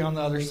be okay on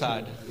the other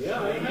side."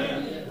 Yeah,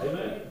 amen.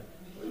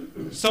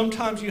 Amen.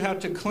 Sometimes you have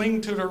to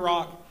cling to the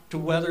rock to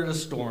weather the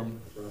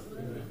storm.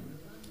 Amen.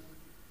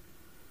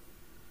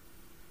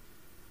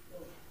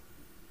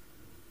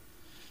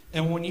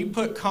 And when you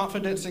put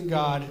confidence in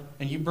God,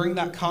 and you bring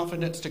that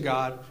confidence to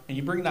God, and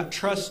you bring that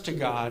trust to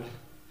God,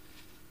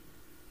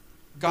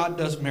 God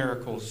does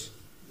miracles.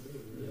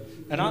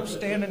 And I'm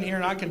standing here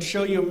and I can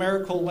show you a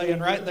miracle laying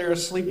right there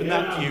asleep in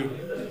that pew.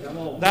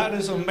 That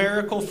is a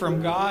miracle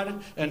from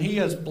God, and He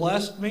has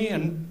blessed me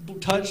and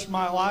touched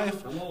my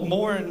life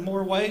more and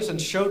more ways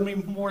and showed me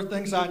more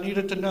things I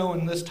needed to know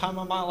in this time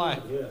of my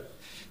life.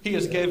 He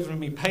has given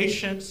me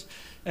patience,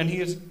 and He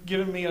has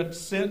given me a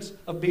sense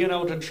of being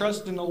able to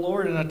trust in the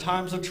Lord in the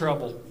times of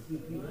trouble.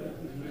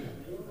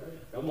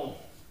 Come on.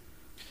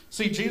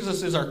 See,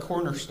 Jesus is our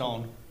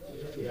cornerstone.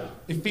 Yeah.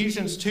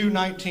 Ephesians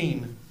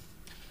 2:19.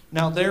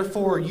 Now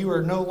therefore you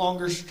are no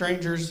longer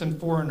strangers and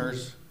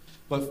foreigners,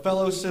 but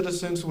fellow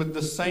citizens with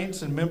the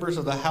saints and members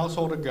of the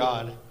household of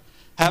God,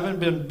 having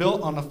been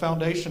built on the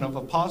foundation of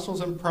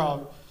apostles and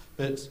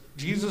prophets,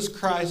 Jesus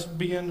Christ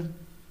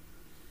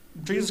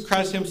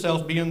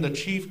Himself being the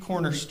chief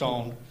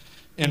cornerstone,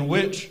 in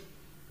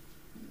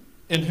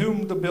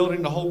whom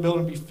the whole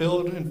building be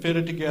filled and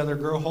fitted together,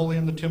 grow holy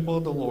in the temple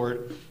of the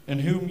Lord, in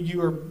whom you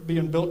are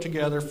being built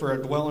together for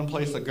a dwelling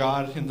place of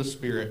God in the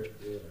Spirit.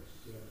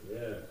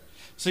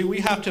 See, we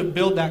have to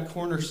build that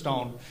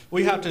cornerstone.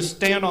 We have to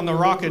stand on the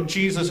rock of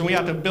Jesus, and we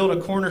have to build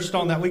a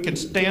cornerstone that we can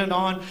stand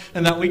on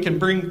and that we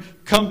can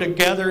come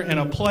together in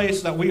a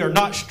place that we are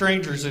not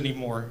strangers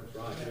anymore.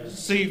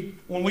 See,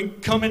 when we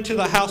come into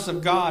the house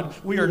of God,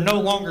 we are no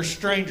longer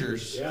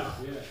strangers.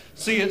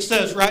 See, it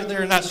says right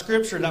there in that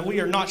scripture that we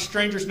are not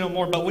strangers no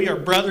more, but we are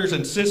brothers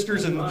and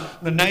sisters in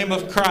the name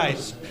of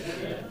Christ.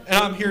 And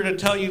I'm here to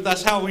tell you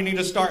that's how we need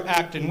to start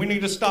acting. We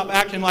need to stop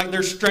acting like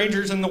they're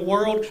strangers in the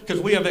world,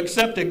 because we have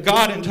accepted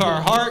God into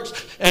our hearts,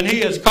 and He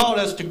has called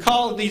us to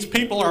call these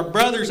people our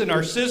brothers and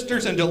our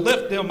sisters and to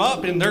lift them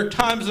up in their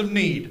times of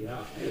need.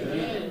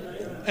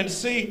 And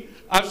see,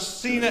 I've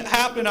seen it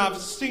happen. I've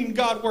seen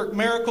God work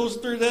miracles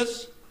through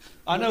this.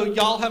 I know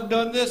y'all have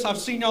done this. I've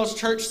seen y'all's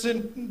church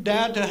send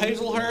Dad to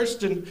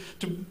Hazelhurst and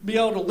to be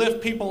able to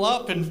lift people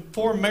up and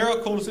perform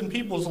miracles in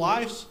people's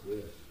lives.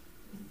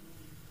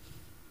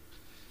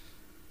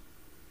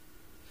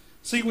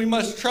 See, we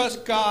must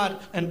trust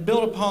God and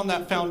build upon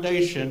that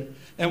foundation,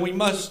 and we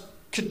must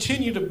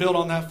continue to build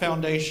on that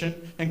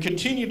foundation and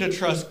continue to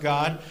trust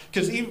God,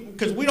 because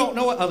we don't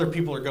know what other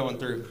people are going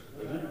through.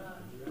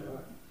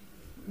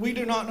 We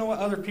do not know what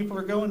other people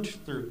are going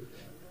through.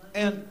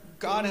 And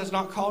God has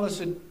not called us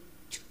to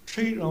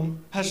treat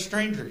them as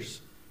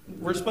strangers.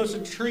 We're supposed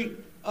to treat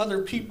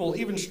other people,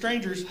 even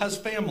strangers, as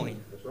family.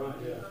 That's right,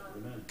 yeah.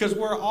 Because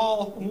we're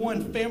all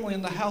one family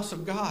in the house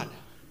of God.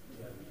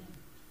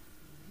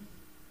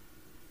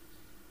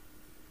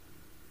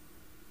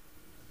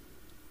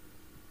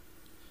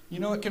 You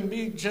know, it can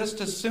be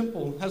just as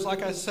simple as,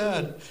 like I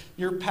said,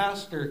 your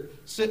pastor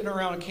sitting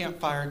around a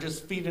campfire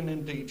just feeding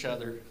into each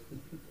other.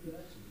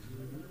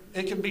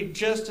 It can be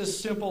just as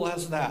simple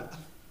as that.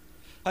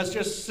 As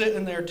just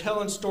sitting there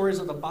telling stories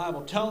of the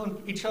Bible,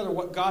 telling each other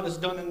what God has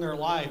done in their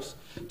lives,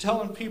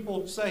 telling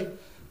people, say,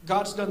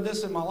 God's done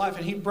this in my life,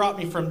 and He brought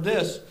me from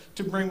this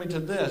to bring me to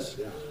this.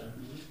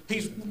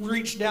 He's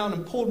reached down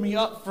and pulled me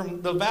up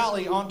from the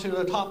valley onto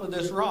the top of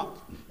this rock.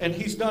 And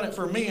He's done it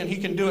for me, and He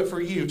can do it for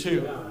you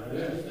too.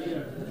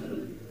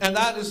 And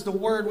that is the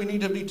word we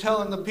need to be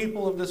telling the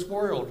people of this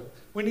world.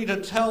 We need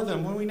to tell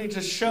them, we need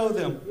to show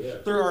them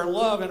through our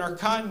love and our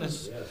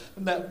kindness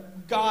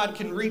that God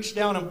can reach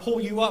down and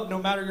pull you up no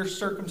matter your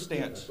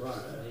circumstance.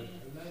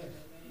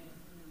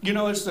 You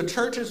know, it's the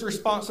church's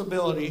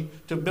responsibility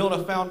to build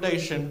a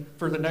foundation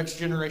for the next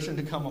generation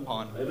to come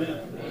upon.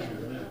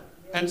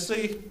 And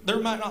see, there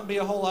might not be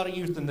a whole lot of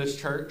youth in this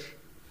church,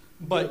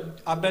 but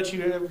I bet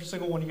you every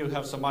single one of you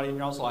have somebody in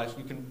y'all's life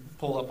you can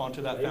pull up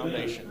onto that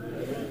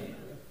foundation.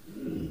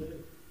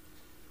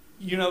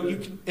 You know,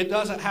 it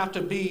doesn't have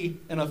to be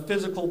in a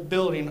physical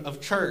building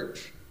of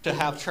church to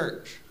have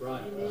church.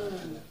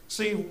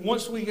 See,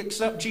 once we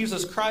accept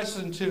Jesus Christ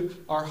into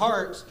our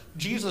hearts,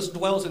 Jesus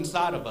dwells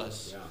inside of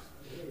us.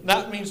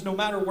 That means no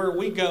matter where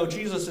we go,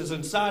 Jesus is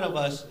inside of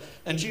us,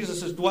 and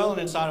Jesus is dwelling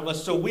inside of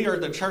us. So we are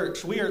the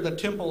church. We are the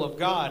temple of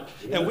God.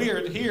 And we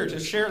are here to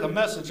share the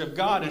message of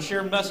God and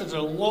share the message of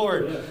the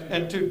Lord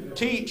and to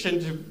teach and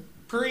to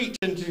preach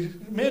and to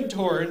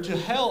mentor and to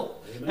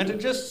help and to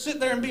just sit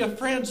there and be a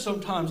friend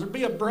sometimes or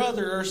be a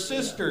brother or a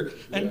sister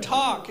and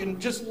talk and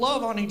just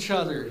love on each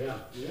other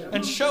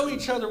and show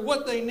each other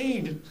what they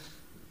need.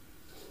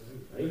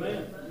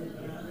 Amen.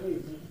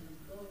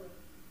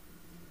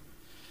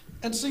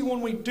 And see, when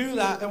we do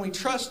that and we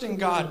trust in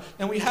God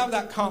and we have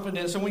that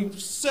confidence and we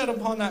sit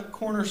upon that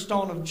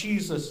cornerstone of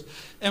Jesus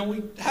and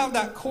we have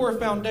that core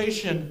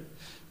foundation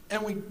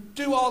and we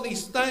do all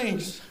these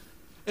things,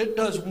 it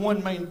does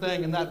one main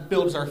thing, and that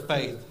builds our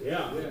faith.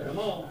 Come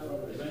on.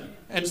 Amen.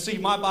 And see,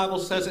 my Bible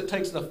says it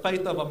takes the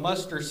faith of a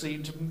mustard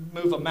seed to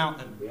move a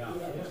mountain.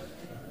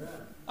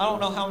 I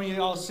don't know how many of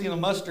y'all have seen a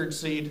mustard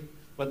seed,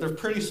 but they're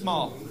pretty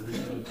small.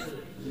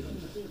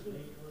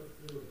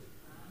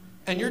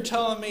 And you're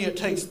telling me it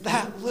takes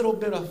that little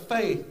bit of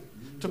faith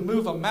to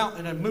move a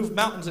mountain and move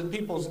mountains in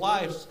people's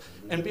lives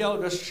and be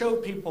able to show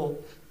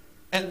people.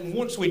 And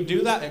once we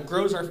do that, it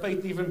grows our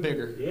faith even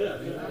bigger.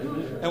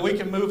 And we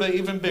can move an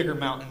even bigger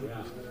mountain.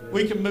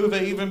 We can move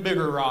an even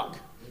bigger rock.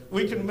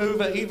 We can move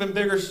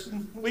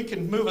we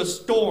can move a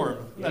storm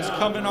that's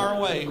coming our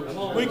way.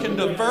 We can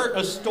divert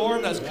a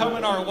storm that's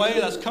coming our way,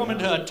 that's coming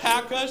to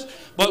attack us.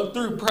 But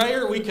through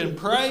prayer, we can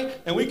pray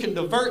and we can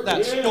divert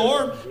that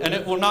storm, and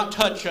it will not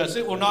touch us.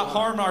 It will not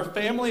harm our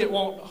family. It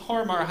won't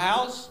harm our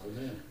house.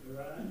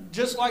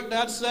 Just like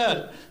Dad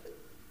said,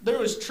 there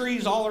was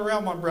trees all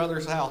around my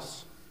brother's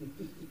house.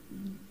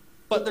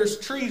 But there's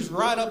trees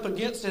right up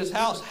against his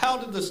house. How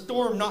did the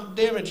storm not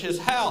damage his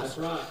house? That's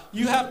right.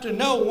 You have to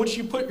know, once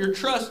you put your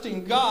trust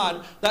in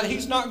God, that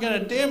He's not going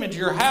to damage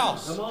your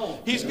house. Come on.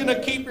 He's going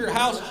to keep your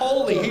house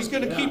holy. He's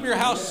going to keep your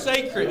house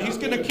sacred. He's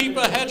going to keep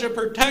a hedge of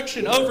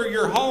protection over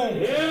your home.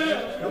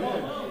 Yeah. Come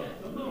on.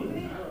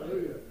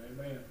 Hallelujah.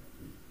 Amen.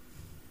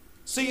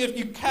 See, if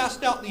you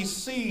cast out these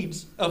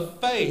seeds of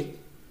faith,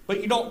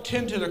 but you don't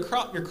tend to the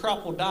crop, your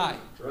crop will die.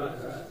 Right.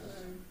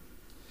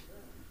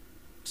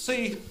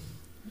 See,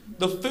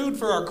 the food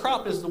for our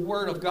crop is the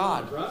Word of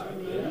God. Right.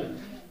 Yeah.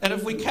 And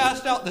if we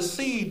cast out the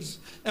seeds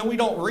and we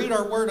don't read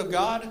our Word of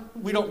God,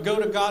 we don't go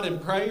to God in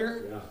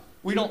prayer, Yeah.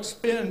 we don't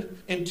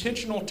spend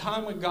intentional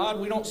time with God,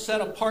 we don't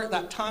set apart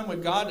that time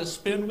with God to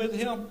spend with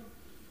Him,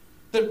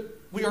 then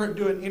we aren't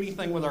doing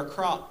anything with our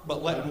crop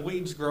but letting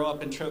weeds grow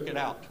up and choke it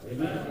out.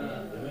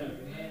 Amen.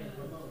 Amen.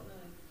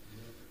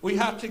 We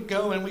have to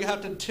go and we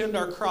have to tend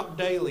our crop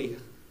daily.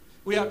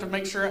 We have to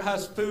make sure it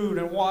has food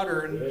and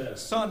water and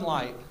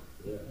sunlight.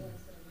 Yeah.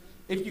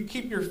 If you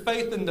keep your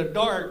faith in the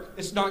dark,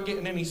 it's not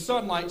getting any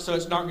sunlight, so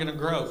it's not going to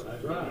grow.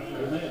 That's right.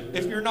 Amen.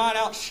 If you're not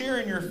out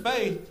sharing your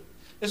faith,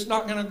 it's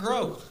not going to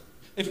grow.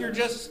 If you're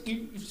just,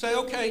 you say,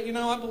 okay,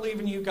 I believe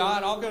in you,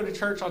 God. I'll go to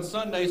church on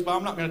Sundays, but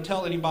I'm not going to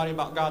tell anybody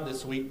about God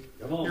this week.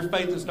 Come on. Your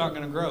faith is not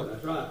going to grow.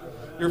 That's right.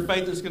 Your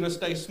faith is going to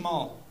stay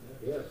small.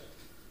 Yes.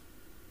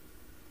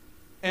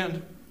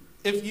 And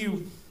if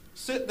you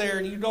sit there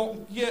and you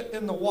don't get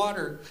in the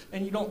water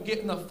and you don't get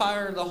in the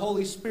fire of the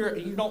Holy Spirit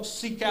and you don't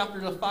seek after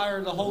the fire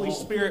of the Holy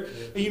Spirit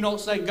and you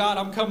don't say, God,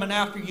 I'm coming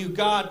after you.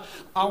 God,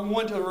 I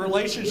want a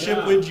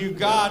relationship with you.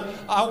 God,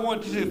 I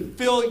want to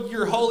feel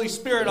your Holy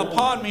Spirit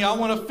upon me. I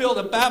want to feel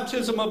the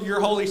baptism of your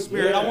Holy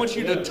Spirit. I want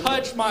you to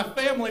touch my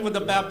family with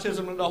the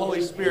baptism of the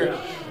Holy Spirit.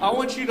 I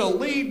want you to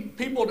lead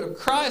people to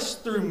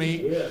Christ through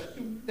me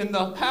in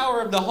the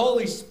power of the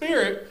Holy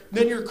Spirit.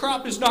 Then your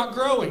crop is not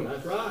growing.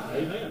 That's right.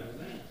 Amen.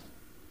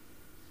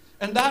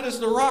 And that is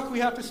the rock we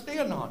have to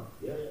stand on.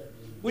 Yeah.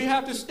 We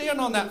have to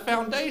stand on that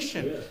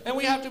foundation. Yeah. And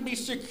we have to be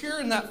secure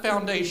in that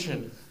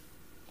foundation.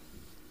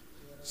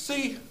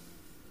 See,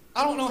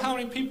 I don't know how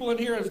many people in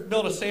here have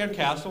built a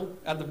sandcastle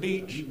at the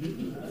beach.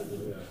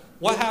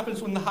 What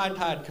happens when the high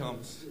tide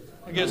comes?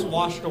 It gets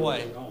washed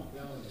away.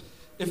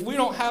 If we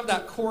don't have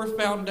that core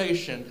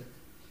foundation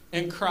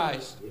in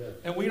Christ,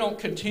 and we don't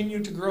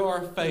continue to grow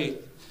our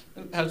faith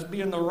as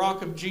being the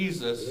rock of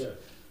Jesus,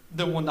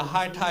 then when the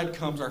high tide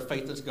comes, our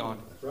faith is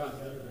gone. That's right.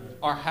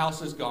 Our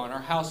house is gone. Our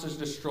house is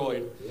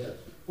destroyed. Yes.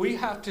 We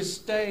have to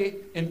stay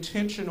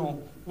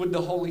intentional with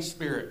the Holy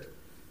Spirit.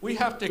 We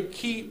have to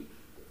keep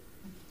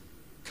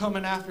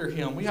coming after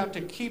Him. We have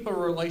to keep a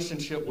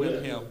relationship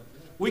with Him.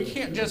 We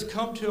can't just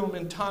come to Him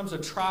in times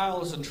of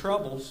trials and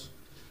troubles.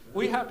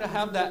 We have to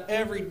have that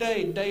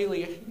everyday,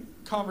 daily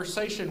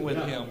conversation with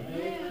Him.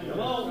 Come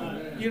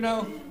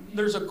on.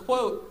 There's a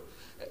quote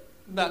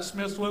that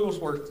Smith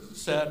Wigglesworth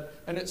said,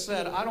 and it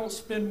said, I don't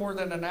spend more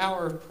than an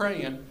hour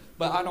praying,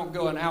 but I don't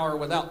go an hour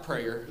without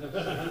prayer.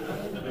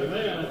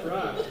 Amen. That's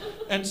right.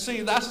 And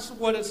see, that's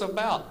what it's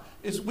about,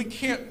 is we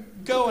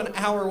can't go an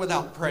hour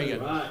without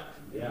praying. Right.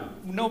 Yeah.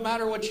 No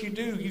matter what you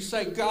do, you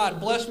say, God,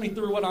 bless me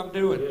through what I'm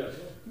doing.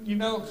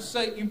 Yes.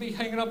 Say you be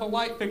hanging up a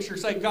light fixture,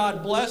 say,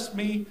 God, bless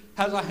me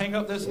as I hang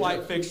up this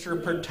light fixture,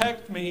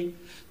 protect me,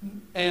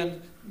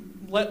 and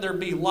let there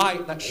be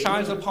light that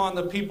shines upon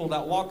the people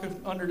that walk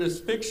under this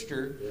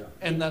fixture,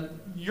 and that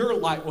your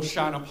light will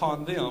shine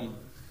upon them.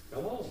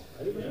 Come on.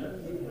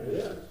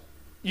 Amen.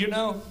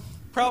 Yes.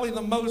 Probably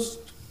the most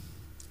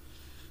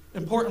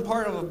important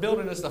part of a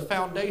building is the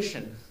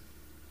foundation.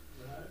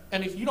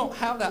 And if you don't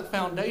have that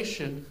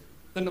foundation,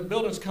 then the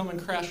building's coming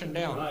crashing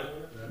down. Right.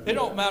 It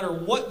don't matter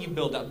what you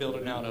build that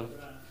building out of.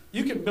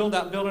 You can build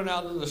that building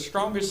out of the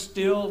strongest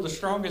steel, the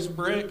strongest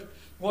brick,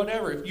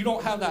 whatever. If you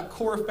don't have that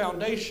core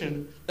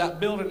foundation, that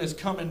building is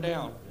coming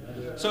down.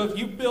 So if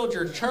you build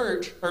your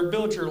church or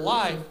build your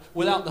life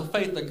without the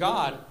faith of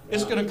God,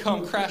 it's going to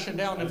come crashing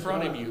down in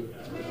front of you.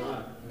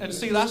 And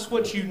see, that's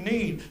what you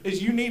need,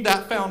 is you need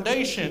that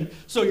foundation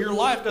so your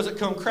life doesn't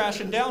come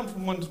crashing down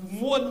from when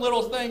one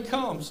little thing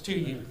comes to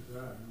you.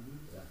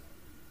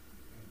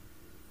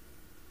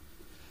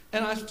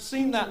 And I've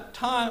seen that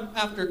time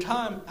after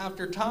time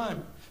after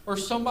time. Or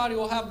somebody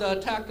will have the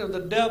attack of the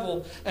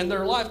devil and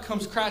their life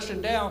comes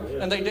crashing down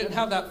and they didn't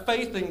have that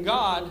faith in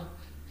God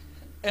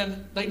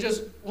and they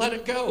just let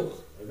it go.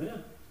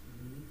 Amen.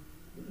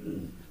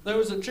 There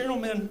was a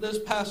gentleman this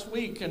past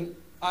week, and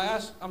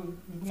I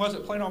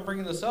wasn't planning on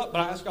bringing this up,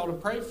 but I asked y'all to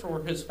pray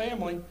for his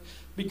family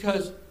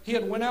because he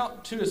had went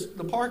out to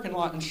the parking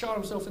lot and shot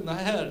himself in the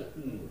head.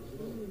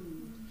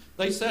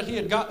 They said he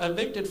had got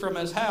evicted from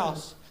his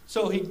house,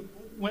 so he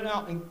went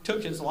out and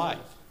took his life.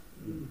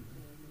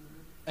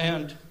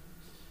 And,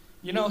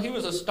 you know, he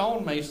was a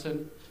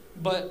stonemason,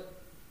 but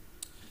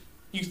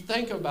you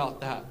think about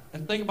that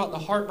and think about the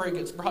heartbreak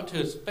it's brought to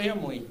his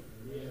family.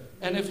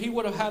 And if he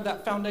would have had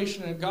that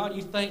foundation in God,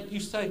 you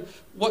say,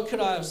 what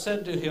could I have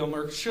said to him?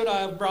 Or should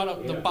I have brought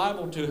up the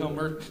Bible to him?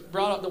 Or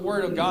brought up the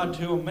Word of God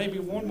to him maybe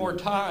one more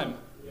time?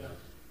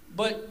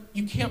 But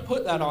you can't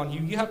put that on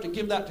you. You have to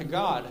give that to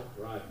God.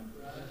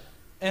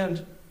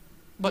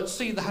 But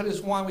see, that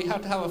is why we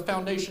have to have a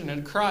foundation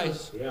in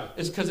Christ.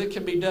 Is because it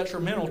can be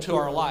detrimental to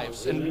our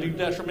lives and be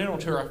detrimental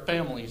to our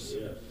families.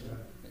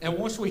 And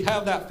once we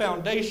have that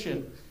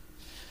foundation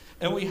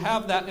and we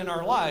have that in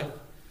our life,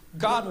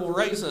 God will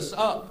raise us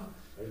up.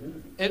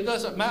 It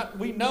doesn't matter.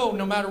 We know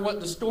no matter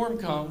what the storm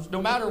comes,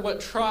 no matter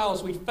what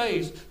trials we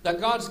face, that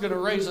God's going to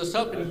raise us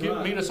up and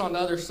meet us on the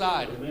other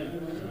side.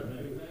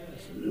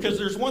 Because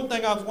there's one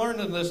thing I've learned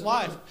in this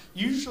life.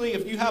 Usually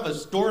if you have a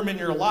storm in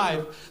your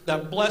life,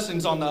 that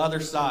blessing's on the other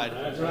side.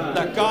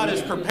 That God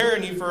is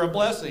preparing you for a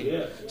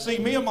blessing. See,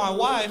 me and my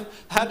wife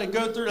had to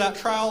go through that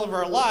trial of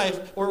our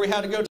life where we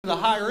had to go to the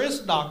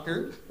high-risk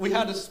doctor. We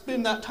had to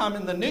spend that time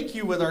in the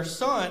NICU with our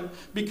son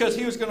because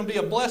he was going to be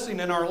a blessing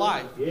in our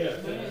life.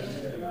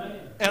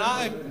 And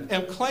I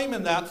am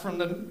claiming that from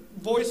the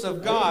voice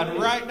of God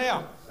right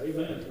now.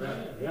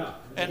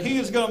 And he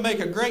is going to make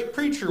a great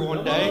preacher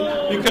one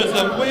day because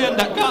of the wind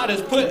that God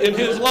has put in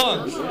his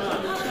lungs.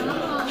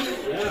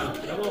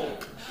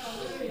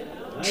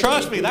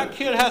 Trust me, that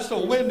kid has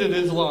some wind in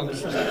his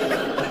lungs.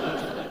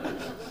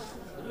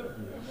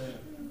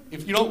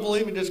 If you don't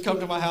believe me, just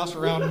come to my house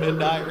around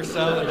midnight or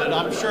so, and then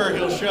I'm sure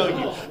he'll show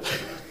you.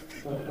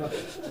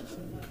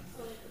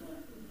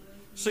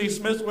 See,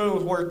 Smith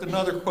Wigglesworth,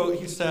 another quote,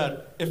 he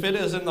said, if it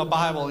is in the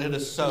Bible, it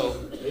is so.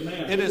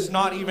 It is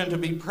not even to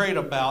be prayed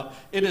about.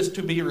 It is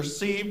to be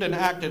received and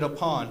acted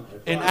upon.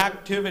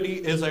 Inactivity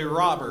is a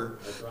robber,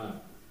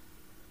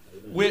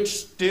 which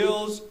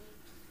steals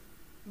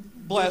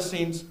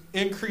blessings,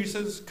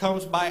 increases,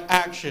 comes by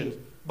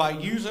action. By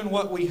using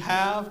what we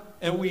have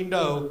and we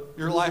know,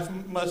 your life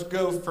must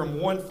go from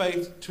one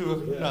faith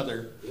to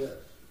another.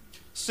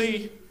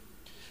 See,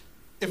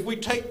 if we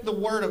take the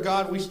Word of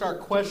God, we start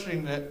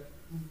questioning it.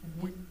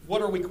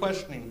 What are we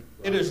questioning?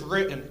 It is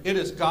written. It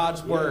is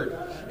God's Word.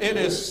 It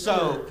is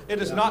so.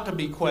 It is not to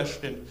be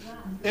questioned.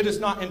 It is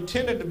not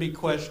intended to be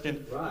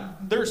questioned.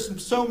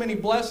 There's so many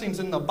blessings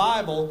in the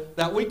Bible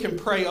that we can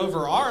pray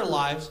over our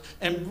lives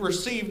and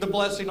receive the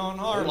blessing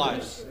on our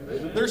lives.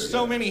 There's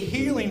so many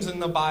healings in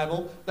the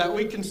Bible that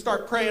we can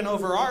start praying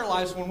over our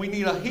lives when we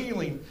need a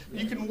healing.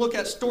 You can look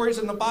at stories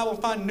in the Bible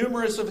and find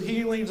numerous of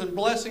healings and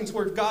blessings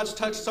where God's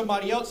touched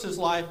somebody else's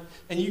life,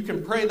 and you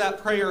can pray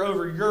that prayer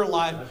over your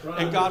life,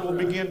 and God will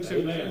begin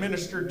to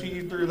minister to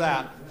you through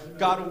that.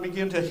 God will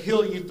begin to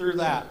heal you through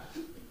that.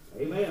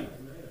 Amen.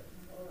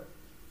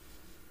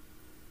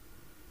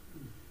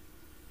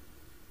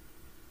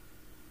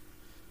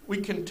 We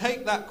can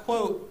take that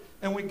quote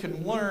and we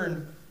can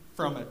learn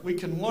from it. We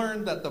can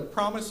learn that the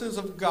promises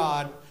of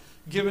God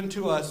given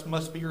to us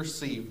must be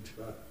received.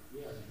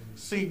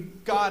 See,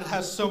 God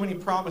has so many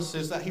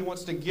promises that He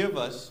wants to give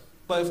us,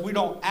 but if we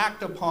don't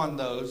act upon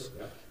those,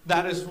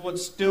 that is what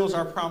steals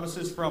our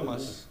promises from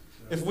us.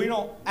 If we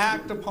don't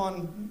act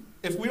upon,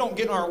 if we don't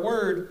get in our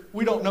Word,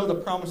 we don't know the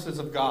promises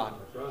of God.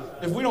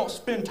 If we don't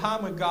spend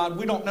time with God,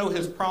 we don't know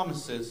His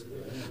promises.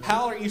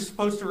 How are you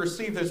supposed to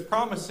receive His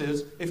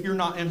promises if you're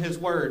not in His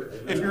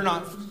Word? If you're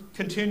not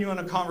continuing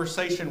a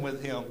conversation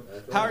with Him?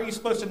 How are you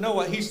supposed to know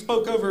what He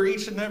spoke over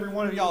each and every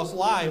one of y'all's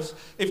lives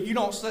if you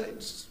don't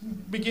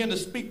begin to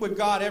speak with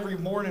God every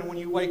morning when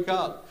you wake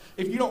up?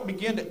 If you don't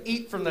begin to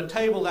eat from the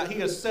table that He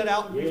has set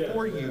out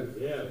before you?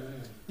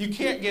 You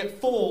can't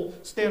get full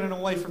standing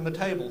away from the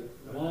table.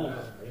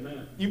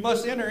 You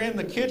must enter in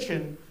the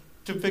kitchen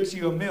to fix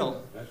you a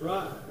meal. That's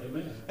right.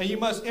 Amen. And you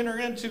must enter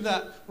into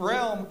that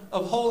realm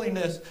of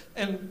holiness,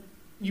 and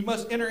you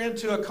must enter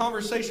into a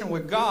conversation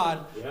with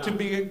God to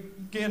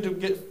begin to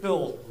get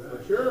filled.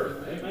 For sure.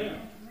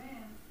 Amen.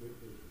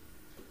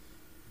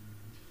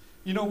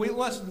 You know, we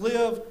must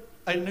live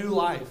a new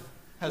life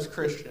as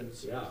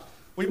Christians.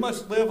 We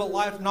must live a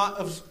life not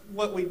of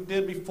what we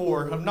did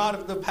before, not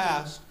of the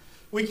past.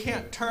 We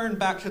can't turn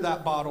back to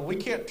that bottle. We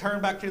can't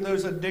turn back to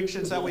those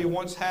addictions that we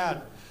once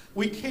had.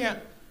 We can't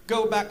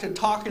go back to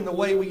talking the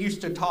way we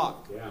used to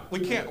talk. We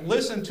can't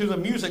listen to the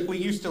music we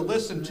used to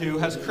listen to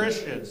as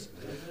Christians.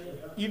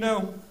 You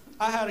know,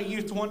 I had a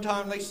youth one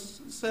time, they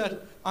said,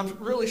 I'm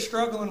really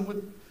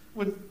struggling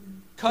with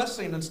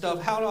cussing and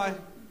stuff. How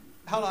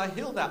do I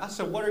heal that? I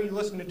said, what are you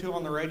listening to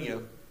on the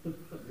radio?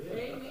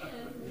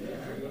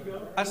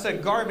 I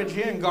said, garbage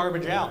in,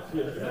 garbage out.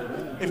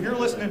 If you're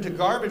listening to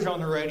garbage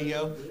on the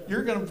radio,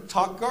 you're going to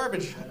talk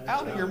garbage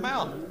out of your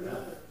mouth.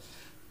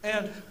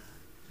 And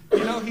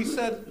you know, he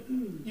said,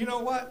 you know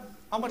what?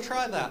 I'm going to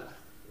try that.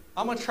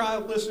 I'm going to try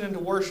listening to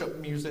worship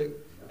music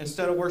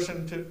instead of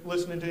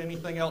listening to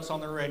anything else on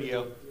the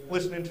radio,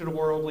 listening to the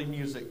worldly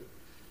music.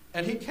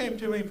 And he came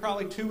to me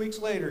probably 2 weeks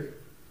later,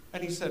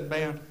 and he said,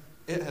 man,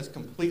 it has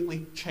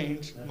completely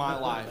changed my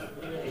life.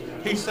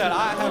 He said,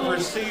 I have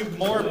received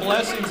more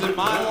blessings in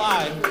my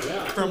life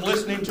from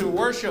listening to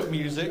worship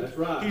music. That's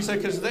right. He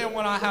said, because then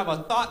when I have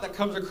a thought that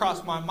comes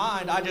across my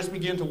mind, I just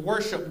begin to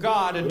worship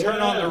God and turn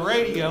on the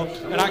radio,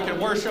 and I can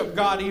worship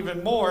God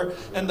even more,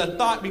 and the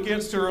thought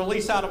begins to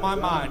release out of my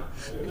mind.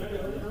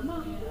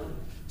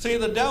 See,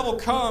 the devil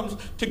comes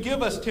to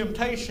give us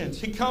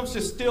temptations. He comes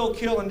to steal,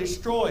 kill, and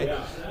destroy.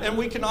 And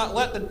we cannot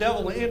let the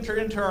devil enter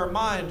into our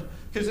mind,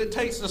 because it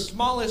takes the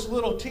smallest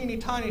little teeny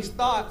tiny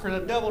thought for the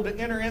devil to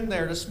enter in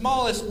there. The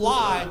smallest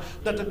lie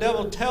that the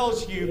devil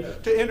tells you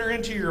to enter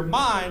into your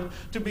mind,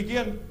 to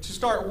begin to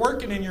start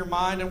working in your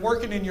mind and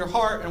working in your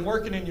heart and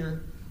working in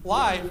your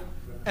life.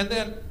 And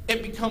then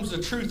it becomes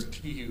the truth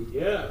to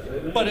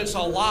you. But it's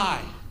a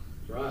lie.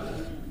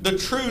 The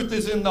truth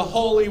is in the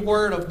holy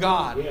word of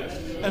God.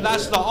 And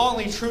that's the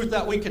only truth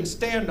that we can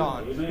stand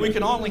on. We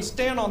can only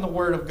stand on the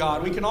word of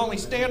God. We can only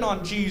stand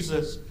on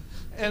Jesus.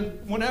 And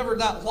whenever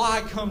that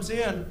lie comes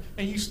in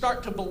and you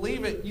start to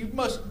believe it, you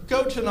must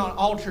go to that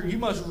altar. You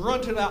must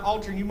run to that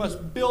altar and you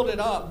must build it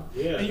up.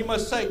 And you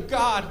must say,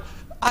 God,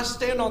 I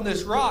stand on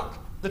this rock.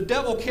 The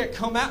devil can't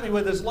come at me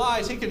with his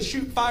lies. He can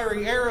shoot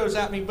fiery arrows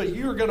at me, but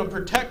you're going to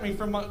protect me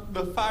from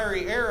the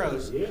fiery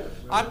arrows.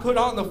 I put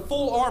on the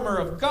full armor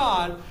of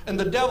God, and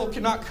the devil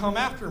cannot come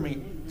after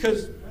me.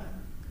 Because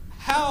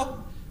how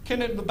can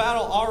the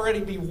battle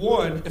already be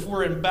won if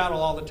we're in battle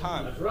all the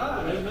time? That's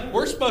right. Amen.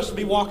 We're supposed to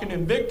be walking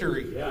in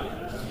victory.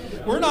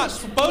 We're not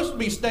supposed to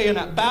be staying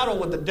at battle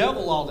with the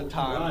devil all the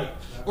time.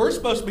 We're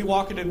supposed to be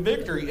walking in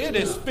victory. It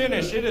is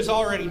finished. It is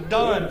already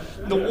done.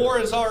 The war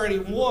is already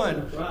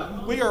won.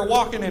 We are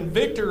walking in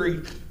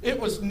victory. It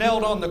was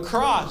nailed on the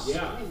cross.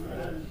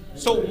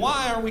 So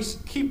why are we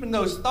keeping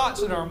those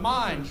thoughts in our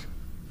mind?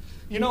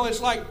 You know,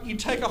 it's like you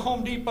take a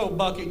Home Depot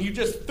bucket and you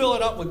just fill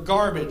it up with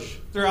garbage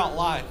throughout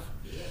life.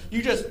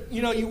 You just,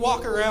 you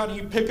walk around and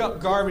you pick up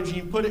garbage and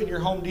you put it in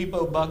your Home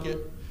Depot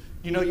bucket.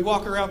 You know, you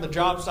walk around the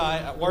job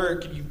site at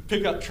work and you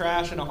pick up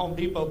trash in a Home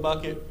Depot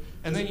bucket.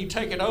 And then you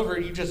take it over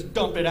and you just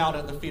dump it out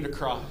at the feet of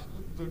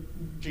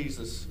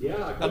Jesus.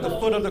 At the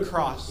foot of the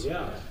cross.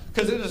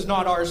 Because it is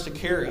not ours to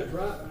carry.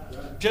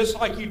 Just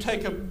like you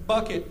take a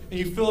bucket and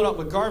you fill it up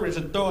with garbage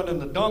and throw it in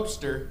the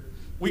dumpster,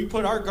 we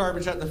put our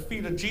garbage at the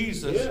feet of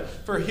Jesus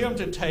for Him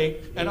to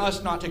take and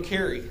us not to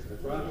carry.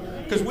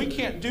 Because we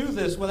can't do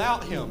this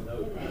without Him.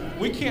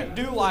 We can't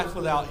do life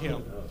without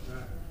Him.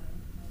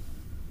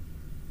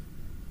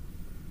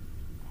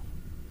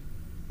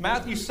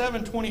 Matthew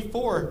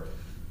 7:24.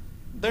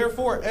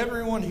 Therefore,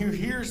 everyone who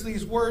hears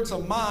these words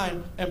of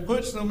mine and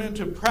puts them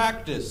into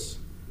practice.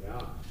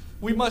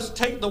 We must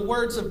take the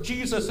words of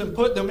Jesus and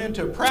put them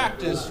into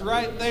practice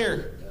right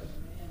there.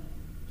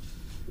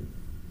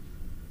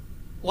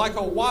 Like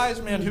a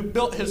wise man who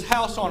built his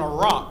house on a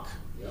rock.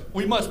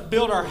 We must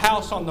build our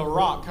house on the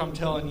rock, I'm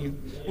telling you.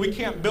 We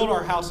can't build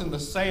our house in the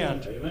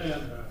sand.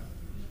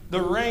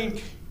 The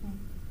rain,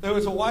 there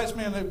was a wise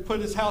man that put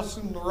his house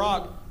in the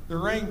rock. The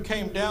rain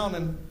came down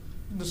and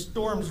the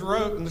storms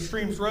rose and the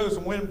streams rose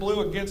and wind blew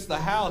against the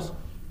house,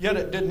 yet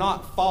it did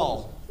not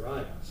fall.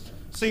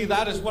 See,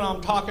 that is what I'm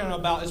talking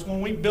about. Is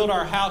when we build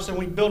our house and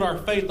we build our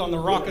faith on the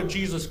rock of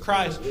Jesus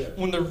Christ.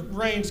 When the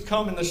rains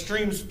come and the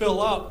streams fill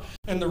up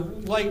and the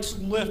lakes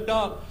lift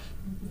up,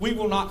 we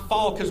will not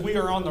fall because we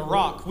are on the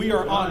rock. We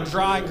are on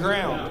dry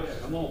ground.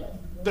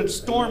 The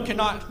storm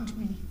cannot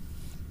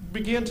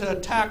begin to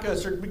attack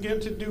us or begin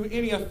to do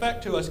any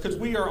effect to us because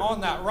we are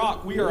on that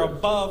rock. We are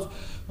above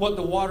what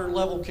the water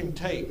level can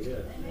take.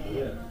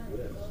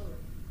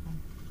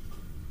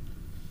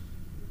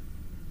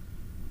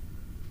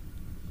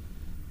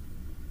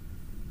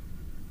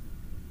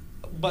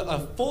 But a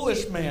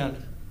foolish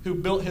man who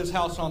built his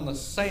house on the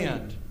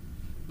sand,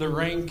 the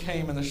rain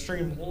came and the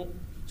stream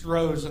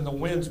rose and the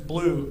winds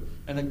blew,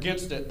 and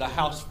against it the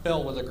house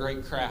fell with a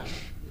great crash.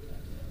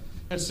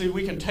 And see,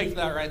 we can take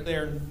that right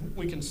there and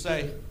we can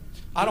say,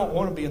 I don't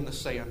want to be in the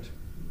sand.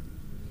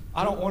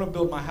 I don't want to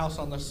build my house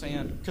on the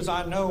sand, because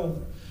I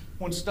know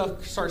when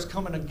stuff starts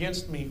coming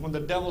against me, when the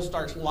devil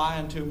starts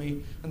lying to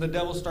me and the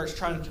devil starts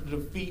trying to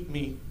defeat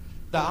me,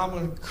 that I'm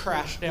going to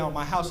crash down.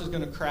 My house is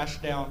going to crash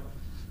down.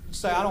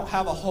 Say I don't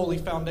have a holy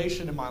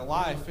foundation in my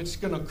life. It's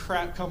going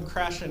to come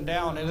crashing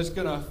down, and it's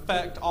going to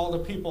affect all the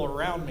people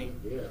around me.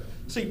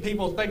 See,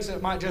 people think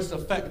it might just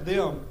affect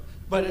them,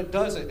 but it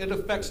doesn't. It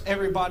affects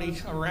everybody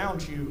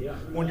around you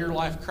when your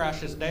life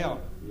crashes down.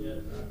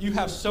 You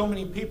have so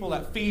many people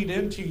that feed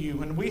into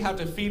you, and we have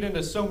to feed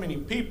into so many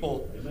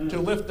people to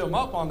lift them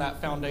up on that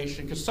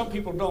foundation, because some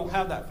people don't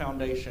have that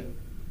foundation.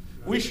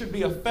 We should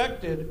be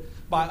affected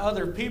by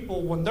other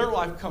people when their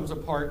life comes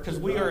apart, because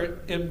we are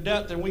in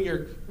depth and we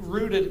are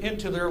rooted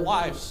into their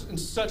lives in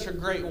such a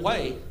great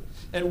way,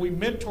 and we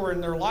mentor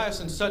in their lives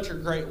in such a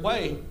great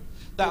way.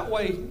 That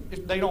way,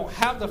 if they don't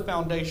have the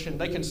foundation,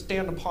 they can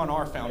stand upon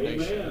our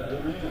foundation.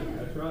 Amen.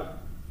 That's right.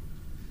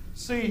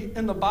 See,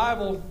 in the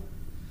Bible,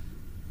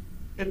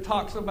 it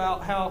talks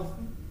about how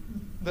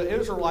the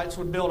Israelites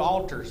would build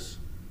altars.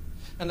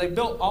 And they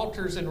built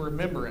altars in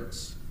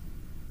remembrance.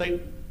 They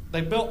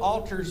built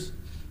altars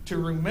to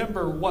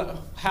remember what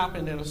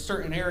happened in a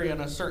certain area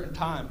in a certain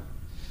time.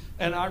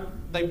 And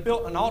they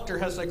built an altar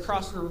as they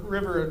crossed the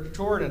river of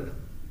Jordan.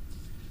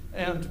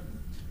 And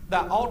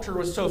that altar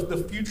was so the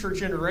future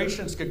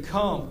generations could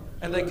come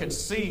and they could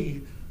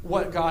see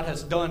what God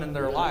has done in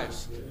their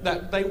lives.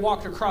 That they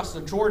walked across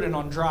the Jordan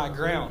on dry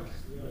ground.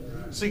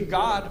 See,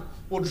 God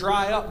will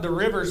dry up the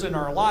rivers in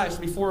our lives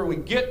before we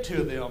get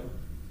to them.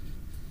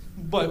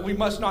 But we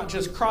must not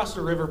just cross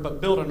the river,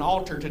 but build an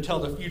altar to tell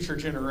the future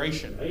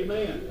generation.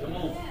 Amen. Come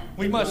on.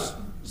 We must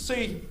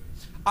see,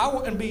 I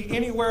wouldn't be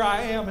anywhere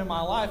I am in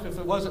my life if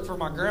it wasn't for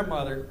my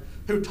grandmother,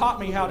 who taught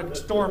me how to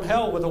storm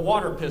hell with a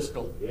water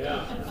pistol.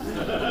 Yeah.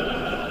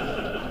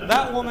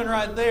 That woman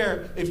right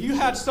there, if you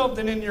had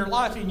something in your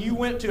life and you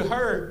went to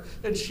her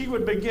and she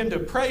would begin to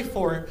pray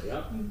for it,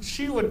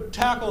 she would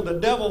tackle the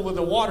devil with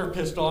a water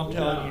pistol, I'm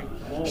telling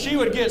you. She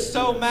would get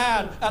so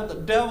mad at the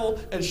devil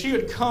and she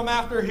would come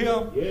after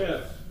him.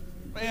 Yes.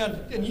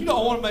 Man, and you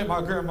don't want to make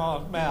my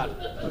grandma mad.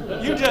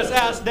 You just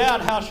ask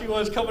Dad how she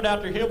was coming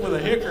after him with a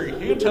hickory.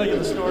 He'll tell you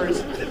the stories.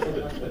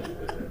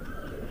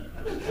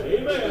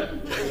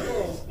 Amen.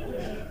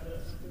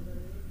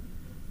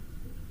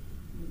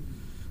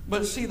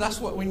 But see, that's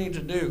what we need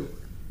to do.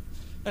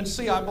 And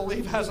see, I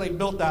believe as they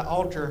built that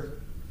altar,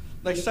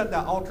 they set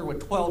that altar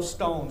with 12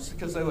 stones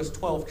because there was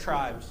 12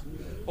 tribes.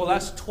 Well,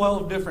 that's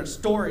 12 different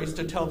stories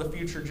to tell the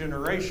future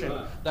generation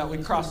that we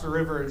crossed the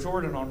river of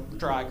Jordan on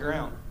dry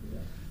ground.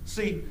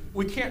 See,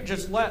 we can't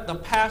just let the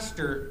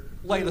pastor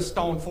lay the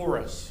stone for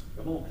us.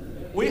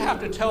 We have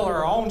to tell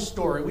our own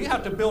story. We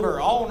have to build our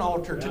own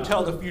altar to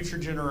tell the future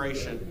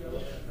generation.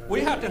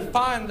 We have to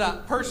find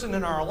that person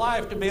in our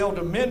life to be able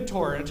to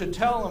mentor and to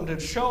tell them, to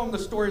show them the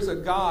stories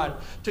of God,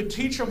 to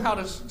teach them how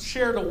to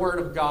share the Word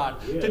of God,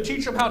 to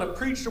teach them how to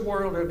preach the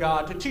Word of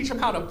God, to teach them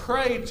how to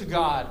pray to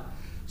God.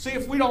 See,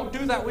 if we don't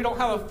do that, we don't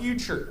have a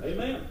future.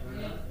 Amen.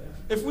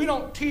 If we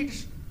don't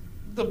teach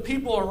the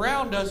people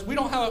around us, we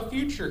don't have a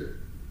future.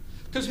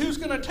 Because who's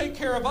going to take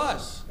care of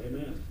us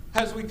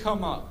as we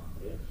come up?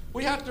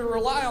 We have to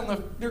rely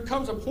on there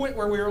comes a point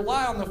where we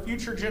rely on the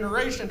future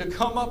generation to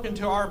come up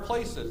into our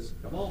places.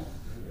 Come on.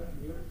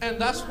 And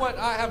that's what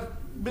I have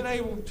been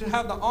able to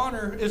have the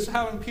honor, is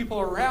having people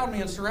around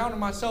me and surrounding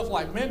myself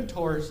like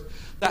mentors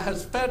that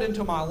has fed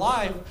into my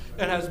life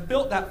and has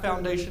built that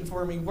foundation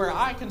for me where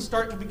I can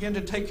start to begin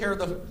to take care of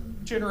the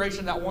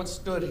generation that once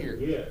stood here.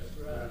 Yes.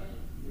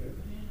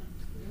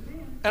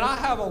 And I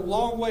have a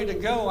long way to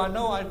go. I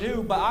know I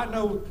do, but I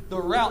know the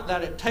route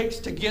that it takes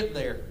to get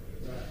there.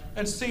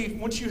 And see,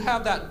 once you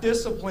have that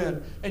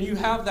discipline and you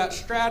have that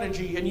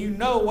strategy and you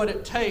know what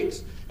it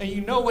takes and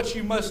you know what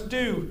you must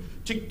do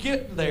to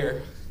get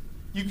there,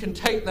 you can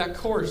take that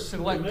course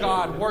and let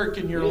God work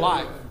in your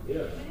life.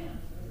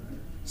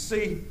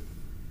 See,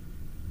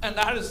 and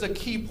that is the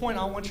key point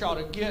I want y'all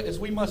to get, is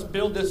we must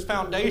build this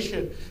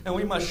foundation and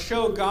we must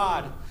show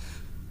God,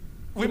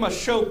 we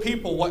must show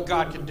people what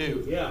God can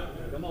do. Yeah,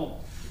 come on.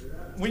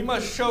 We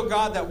must show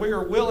God that we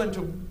are willing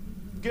to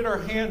get our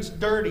hands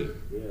dirty.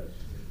 Yes.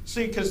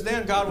 See, because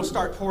then God will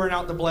start pouring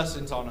out the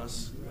blessings on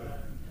us.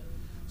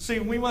 See,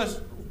 we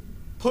must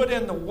put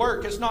in the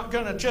work. It's not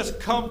going to just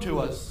come to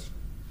us.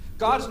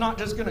 God's not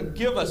just going to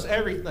give us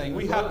everything.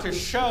 We have to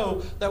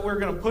show that we're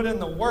going to put in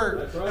the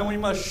work, and we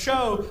must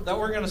show that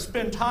we're going to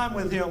spend time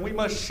with Him. We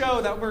must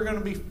show that we're going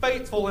to be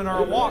faithful in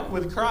our walk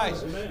with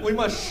Christ. We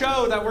must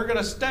show that we're going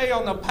to stay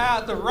on the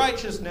path of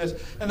righteousness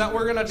and that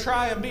we're going to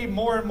try and be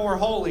more and more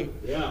holy.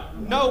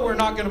 No, we're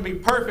not going to be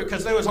perfect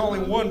because there was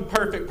only one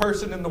perfect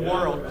person in the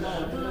world.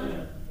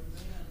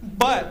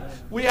 But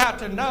we have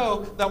to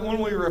know that when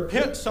we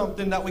repent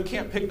something, that we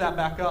can't pick that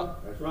back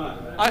up. That's right.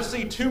 I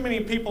see too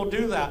many people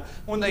do that.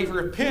 When they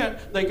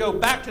repent, they go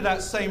back to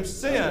that same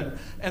sin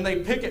and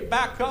they pick it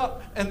back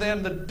up, and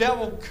then the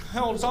devil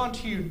holds on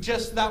to you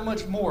just that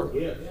much more.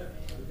 Yes.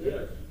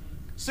 Yes.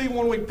 See,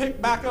 when we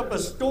pick back up a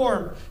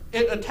storm,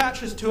 it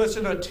attaches to us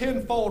in a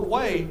tenfold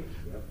way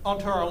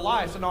onto our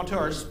lives and onto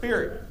our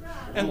spirit.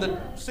 And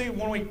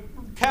when we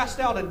cast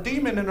out a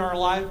demon in our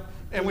life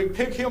and we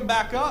pick him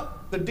back up,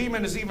 the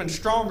demon is even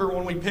stronger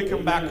when we pick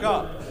him back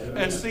up.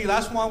 And see,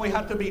 that's why we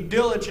have to be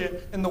diligent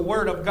in the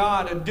Word of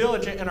God and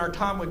diligent in our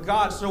time with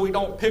God, so we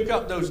don't pick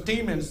up those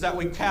demons that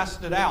we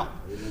casted out.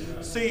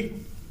 See,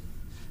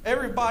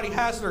 everybody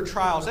has their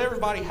trials.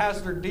 Everybody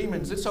has their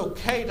demons. It's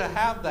okay to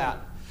have that.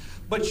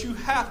 But you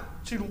have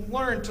to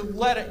learn to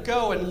let it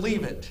go and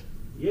leave it.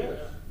 Yes.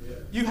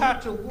 You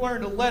have to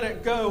learn to let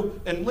it go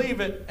and leave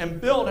it and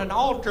build an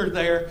altar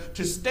there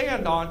to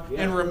stand on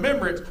in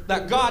remembrance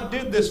that God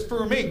did this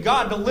for me.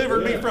 God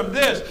delivered me from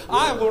this.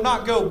 I will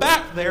not go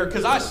back there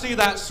because I see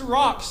that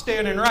rock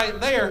standing right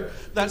there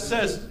that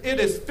says it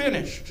is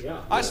finished.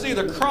 I see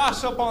the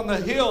cross up on the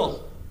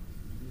hill.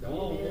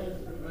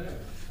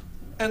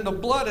 And the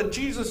blood of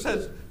Jesus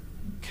has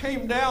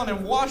came down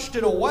and washed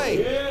it away.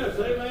 Yes,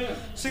 amen.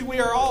 See, we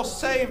are all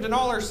saved and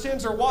all our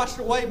sins are washed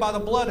away by the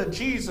blood of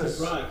Jesus.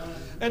 That's right.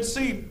 And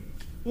see,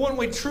 when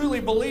we truly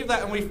believe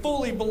that and we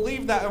fully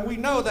believe that and we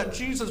know that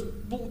Jesus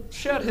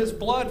shed His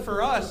blood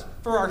for us,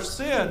 for our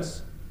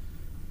sins,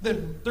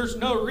 then there's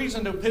no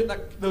reason to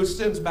pick those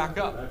sins back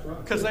up. That's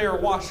right. Because they are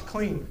washed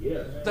clean.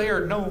 Yes. They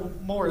are no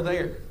more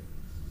there.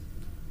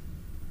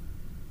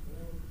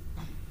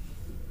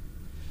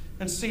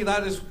 And see,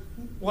 that is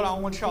what I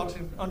want y'all to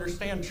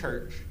understand,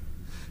 church.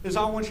 Is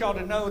I want y'all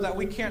to know that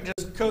we can't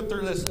just go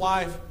through this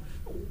life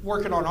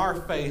working on our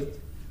faith,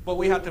 but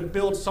we have to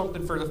build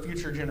something for the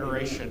future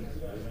generation.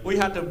 We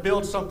have to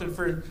build something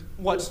for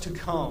what's to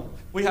come.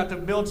 We have to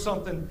build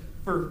something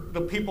for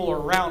the people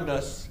around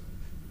us,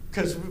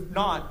 because if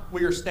not,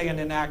 we are staying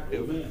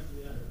inactive. Amen.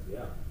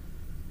 Yeah.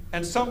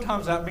 And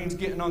sometimes that means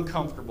getting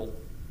uncomfortable.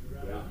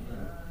 Yeah.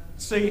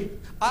 See,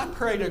 I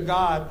pray to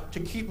God to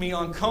keep me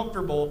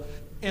uncomfortable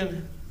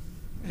in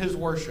His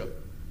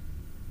worship.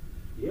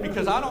 Yeah.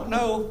 Because I don't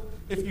know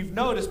if you've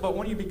noticed, but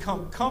when you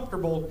become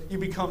comfortable, you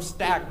become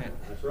stagnant.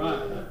 That's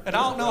right. And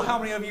I don't know how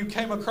many of you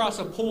came across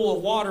a pool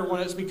of water when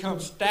it's become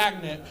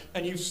stagnant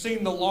and you've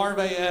seen the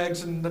larvae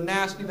eggs and the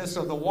nastiness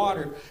of the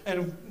water.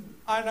 And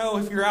I know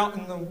if you're out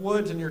in the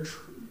woods and you're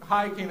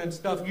hiking and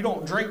stuff, you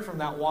don't drink from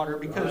that water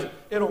because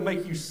it'll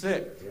make you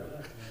sick. Yeah.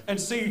 And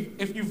see,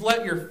 if you've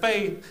let your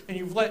faith and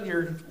you've let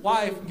your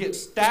life get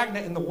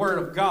stagnant in the Word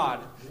of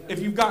God, if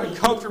you've gotten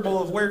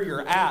comfortable of where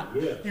you're at,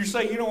 you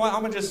say, you know what,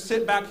 I'm going to just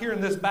sit back here in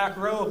this back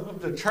row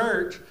of the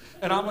church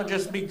and I'm going to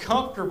just be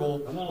comfortable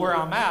where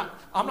I'm at.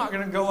 I'm not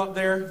going to go up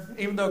there,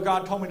 even though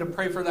God told me to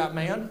pray for that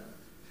man.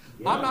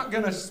 I'm not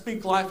going to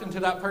speak life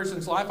into that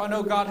person's life. I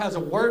know God has a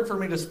word for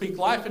me to speak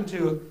life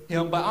into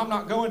him, but I'm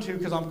not going to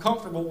because I'm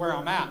comfortable where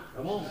I'm at.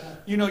 Come on.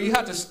 You know, you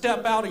have to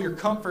step out of your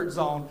comfort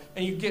zone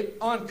and you get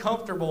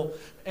uncomfortable.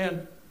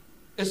 And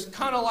it's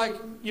kind of like,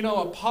 you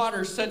know, a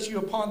potter sets you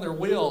upon their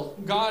wheel.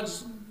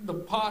 God's the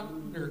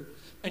potter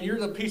and you're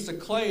the piece of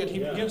clay, and He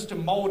begins to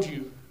mold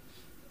you.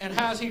 And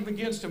as He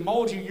begins to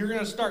mold you, you're going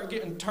to start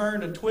getting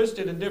turned and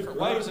twisted in different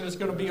ways, and it's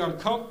going to be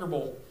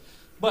uncomfortable.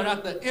 But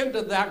at the end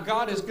of that,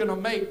 God is going to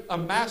make a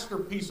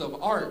masterpiece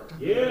of art.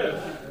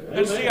 Yes.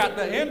 And see, at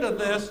the end of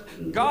this,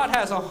 God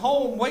has a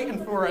home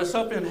waiting for us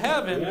up in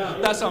heaven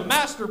that's a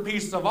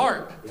masterpiece of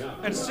art.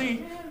 And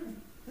see,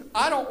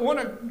 I don't want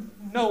to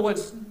know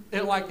what's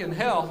it like in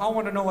hell. I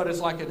want to know what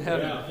it's like in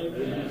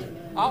heaven.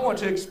 I want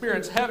to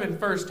experience heaven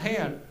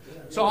firsthand.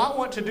 So I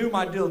want to do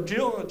my due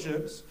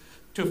diligence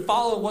to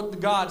follow what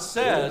God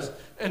says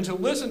and to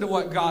listen to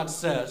what God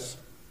says.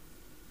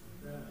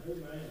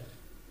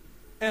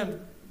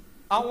 And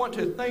I want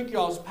to thank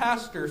y'all's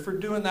pastor for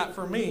doing that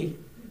for me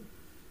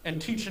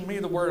and teaching me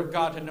the Word of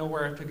God to know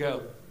where to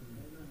go.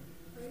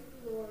 Praise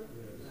the Lord.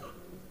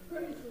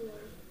 Praise the Lord.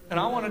 And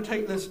I want to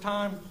take this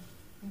time.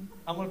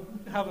 I'm going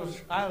to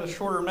I have a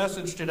shorter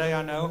message today,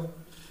 I know,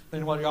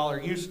 than what y'all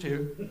are used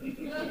to.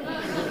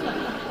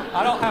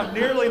 I don't have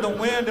nearly the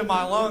wind in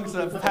my lungs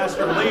that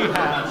Pastor Lee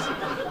has.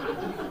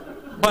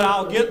 But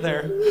I'll get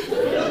there.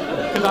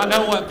 Because I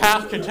know what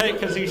path to take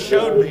because he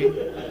showed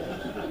me.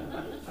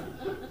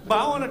 But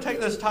I want to take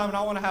this time and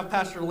I want to have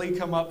Pastor Lee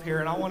come up here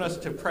and I want us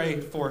to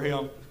pray for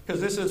him. Because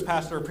this is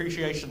Pastor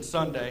Appreciation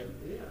Sunday.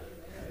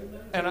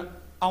 And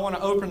I want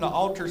to open the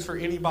altars for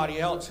anybody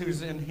else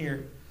who's in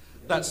here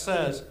that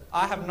says,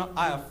 I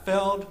have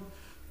failed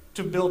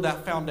to build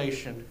that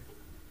foundation.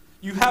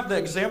 You have the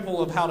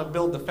example of how to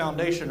build the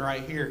foundation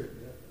right here.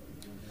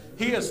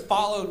 He has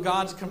followed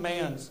God's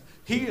commands.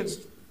 He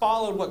has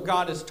followed what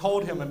God has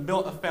told him and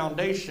built a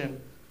foundation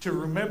to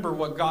remember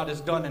what God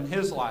has done in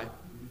his life.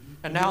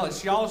 And now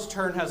it's y'all's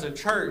turn as a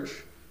church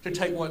to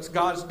take what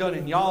God's done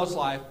in y'all's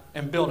life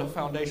and build a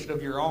foundation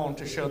of your own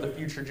to show the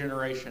future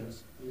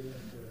generations.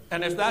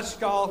 And if that's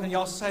y'all and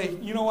y'all say,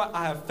 you know what,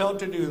 I have failed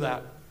to do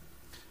that,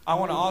 I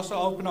want to also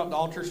open up the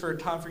altars for a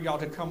time for y'all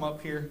to come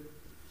up here.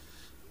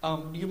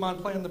 Do you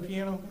mind playing the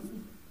piano?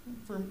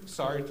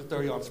 Sorry to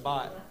throw you on the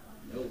spot.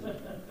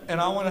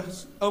 And I want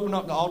to open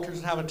up the altars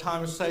and have a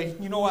time to say,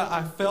 you know what,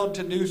 I failed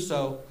to do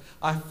so.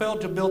 I failed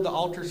to build the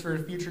altars for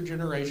the future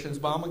generations,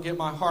 but I'm going to get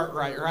my heart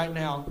right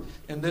now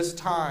in this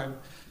time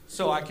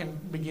so I can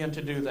begin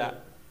to do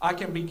that. I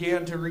can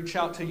begin to reach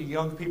out to the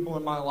young people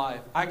in my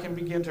life. I can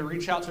begin to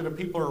reach out to the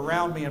people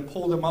around me and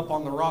pull them up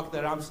on the rock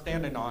that I'm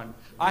standing on.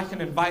 I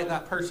can invite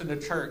that person to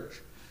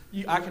church.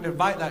 I can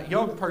invite that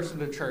young person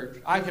to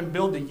church. I can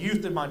build the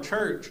youth in my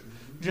church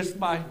just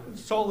by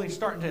solely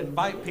starting to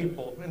invite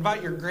people.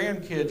 Invite your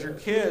grandkids, your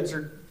kids,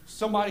 or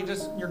somebody,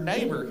 just your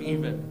neighbor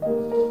even.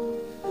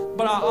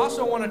 But I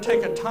also want to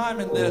take a time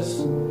in this,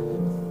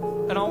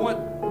 and I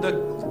want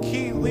the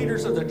key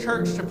leaders of the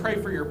church to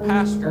pray for your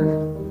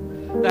pastor,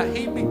 that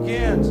he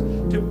begins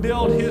to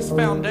build his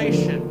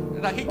foundation,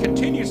 that he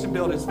continues to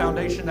build his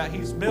foundation that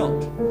he's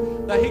built,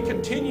 that he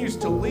continues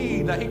to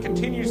lead, that he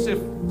continues to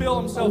fill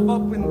himself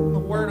up in the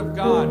Word of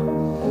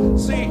God.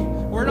 See,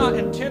 we're not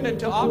intended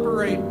to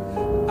operate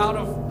out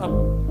of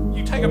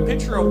you take a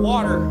pitcher of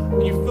water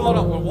and you fill it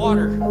up with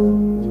water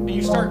and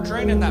you start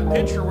draining that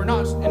pitcher. We're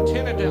not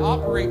intended to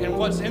operate in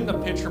what's in the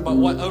pitcher, but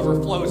what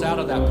overflows out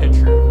of that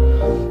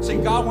pitcher. See,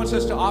 God wants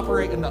us to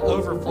operate in the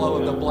overflow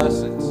of the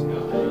blessings.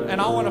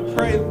 And I want to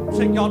pray,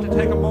 take y'all to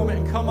take a moment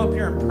and come up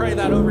here and pray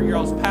that over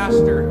y'all's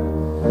pastor.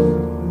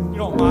 You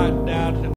don't mind, Dad?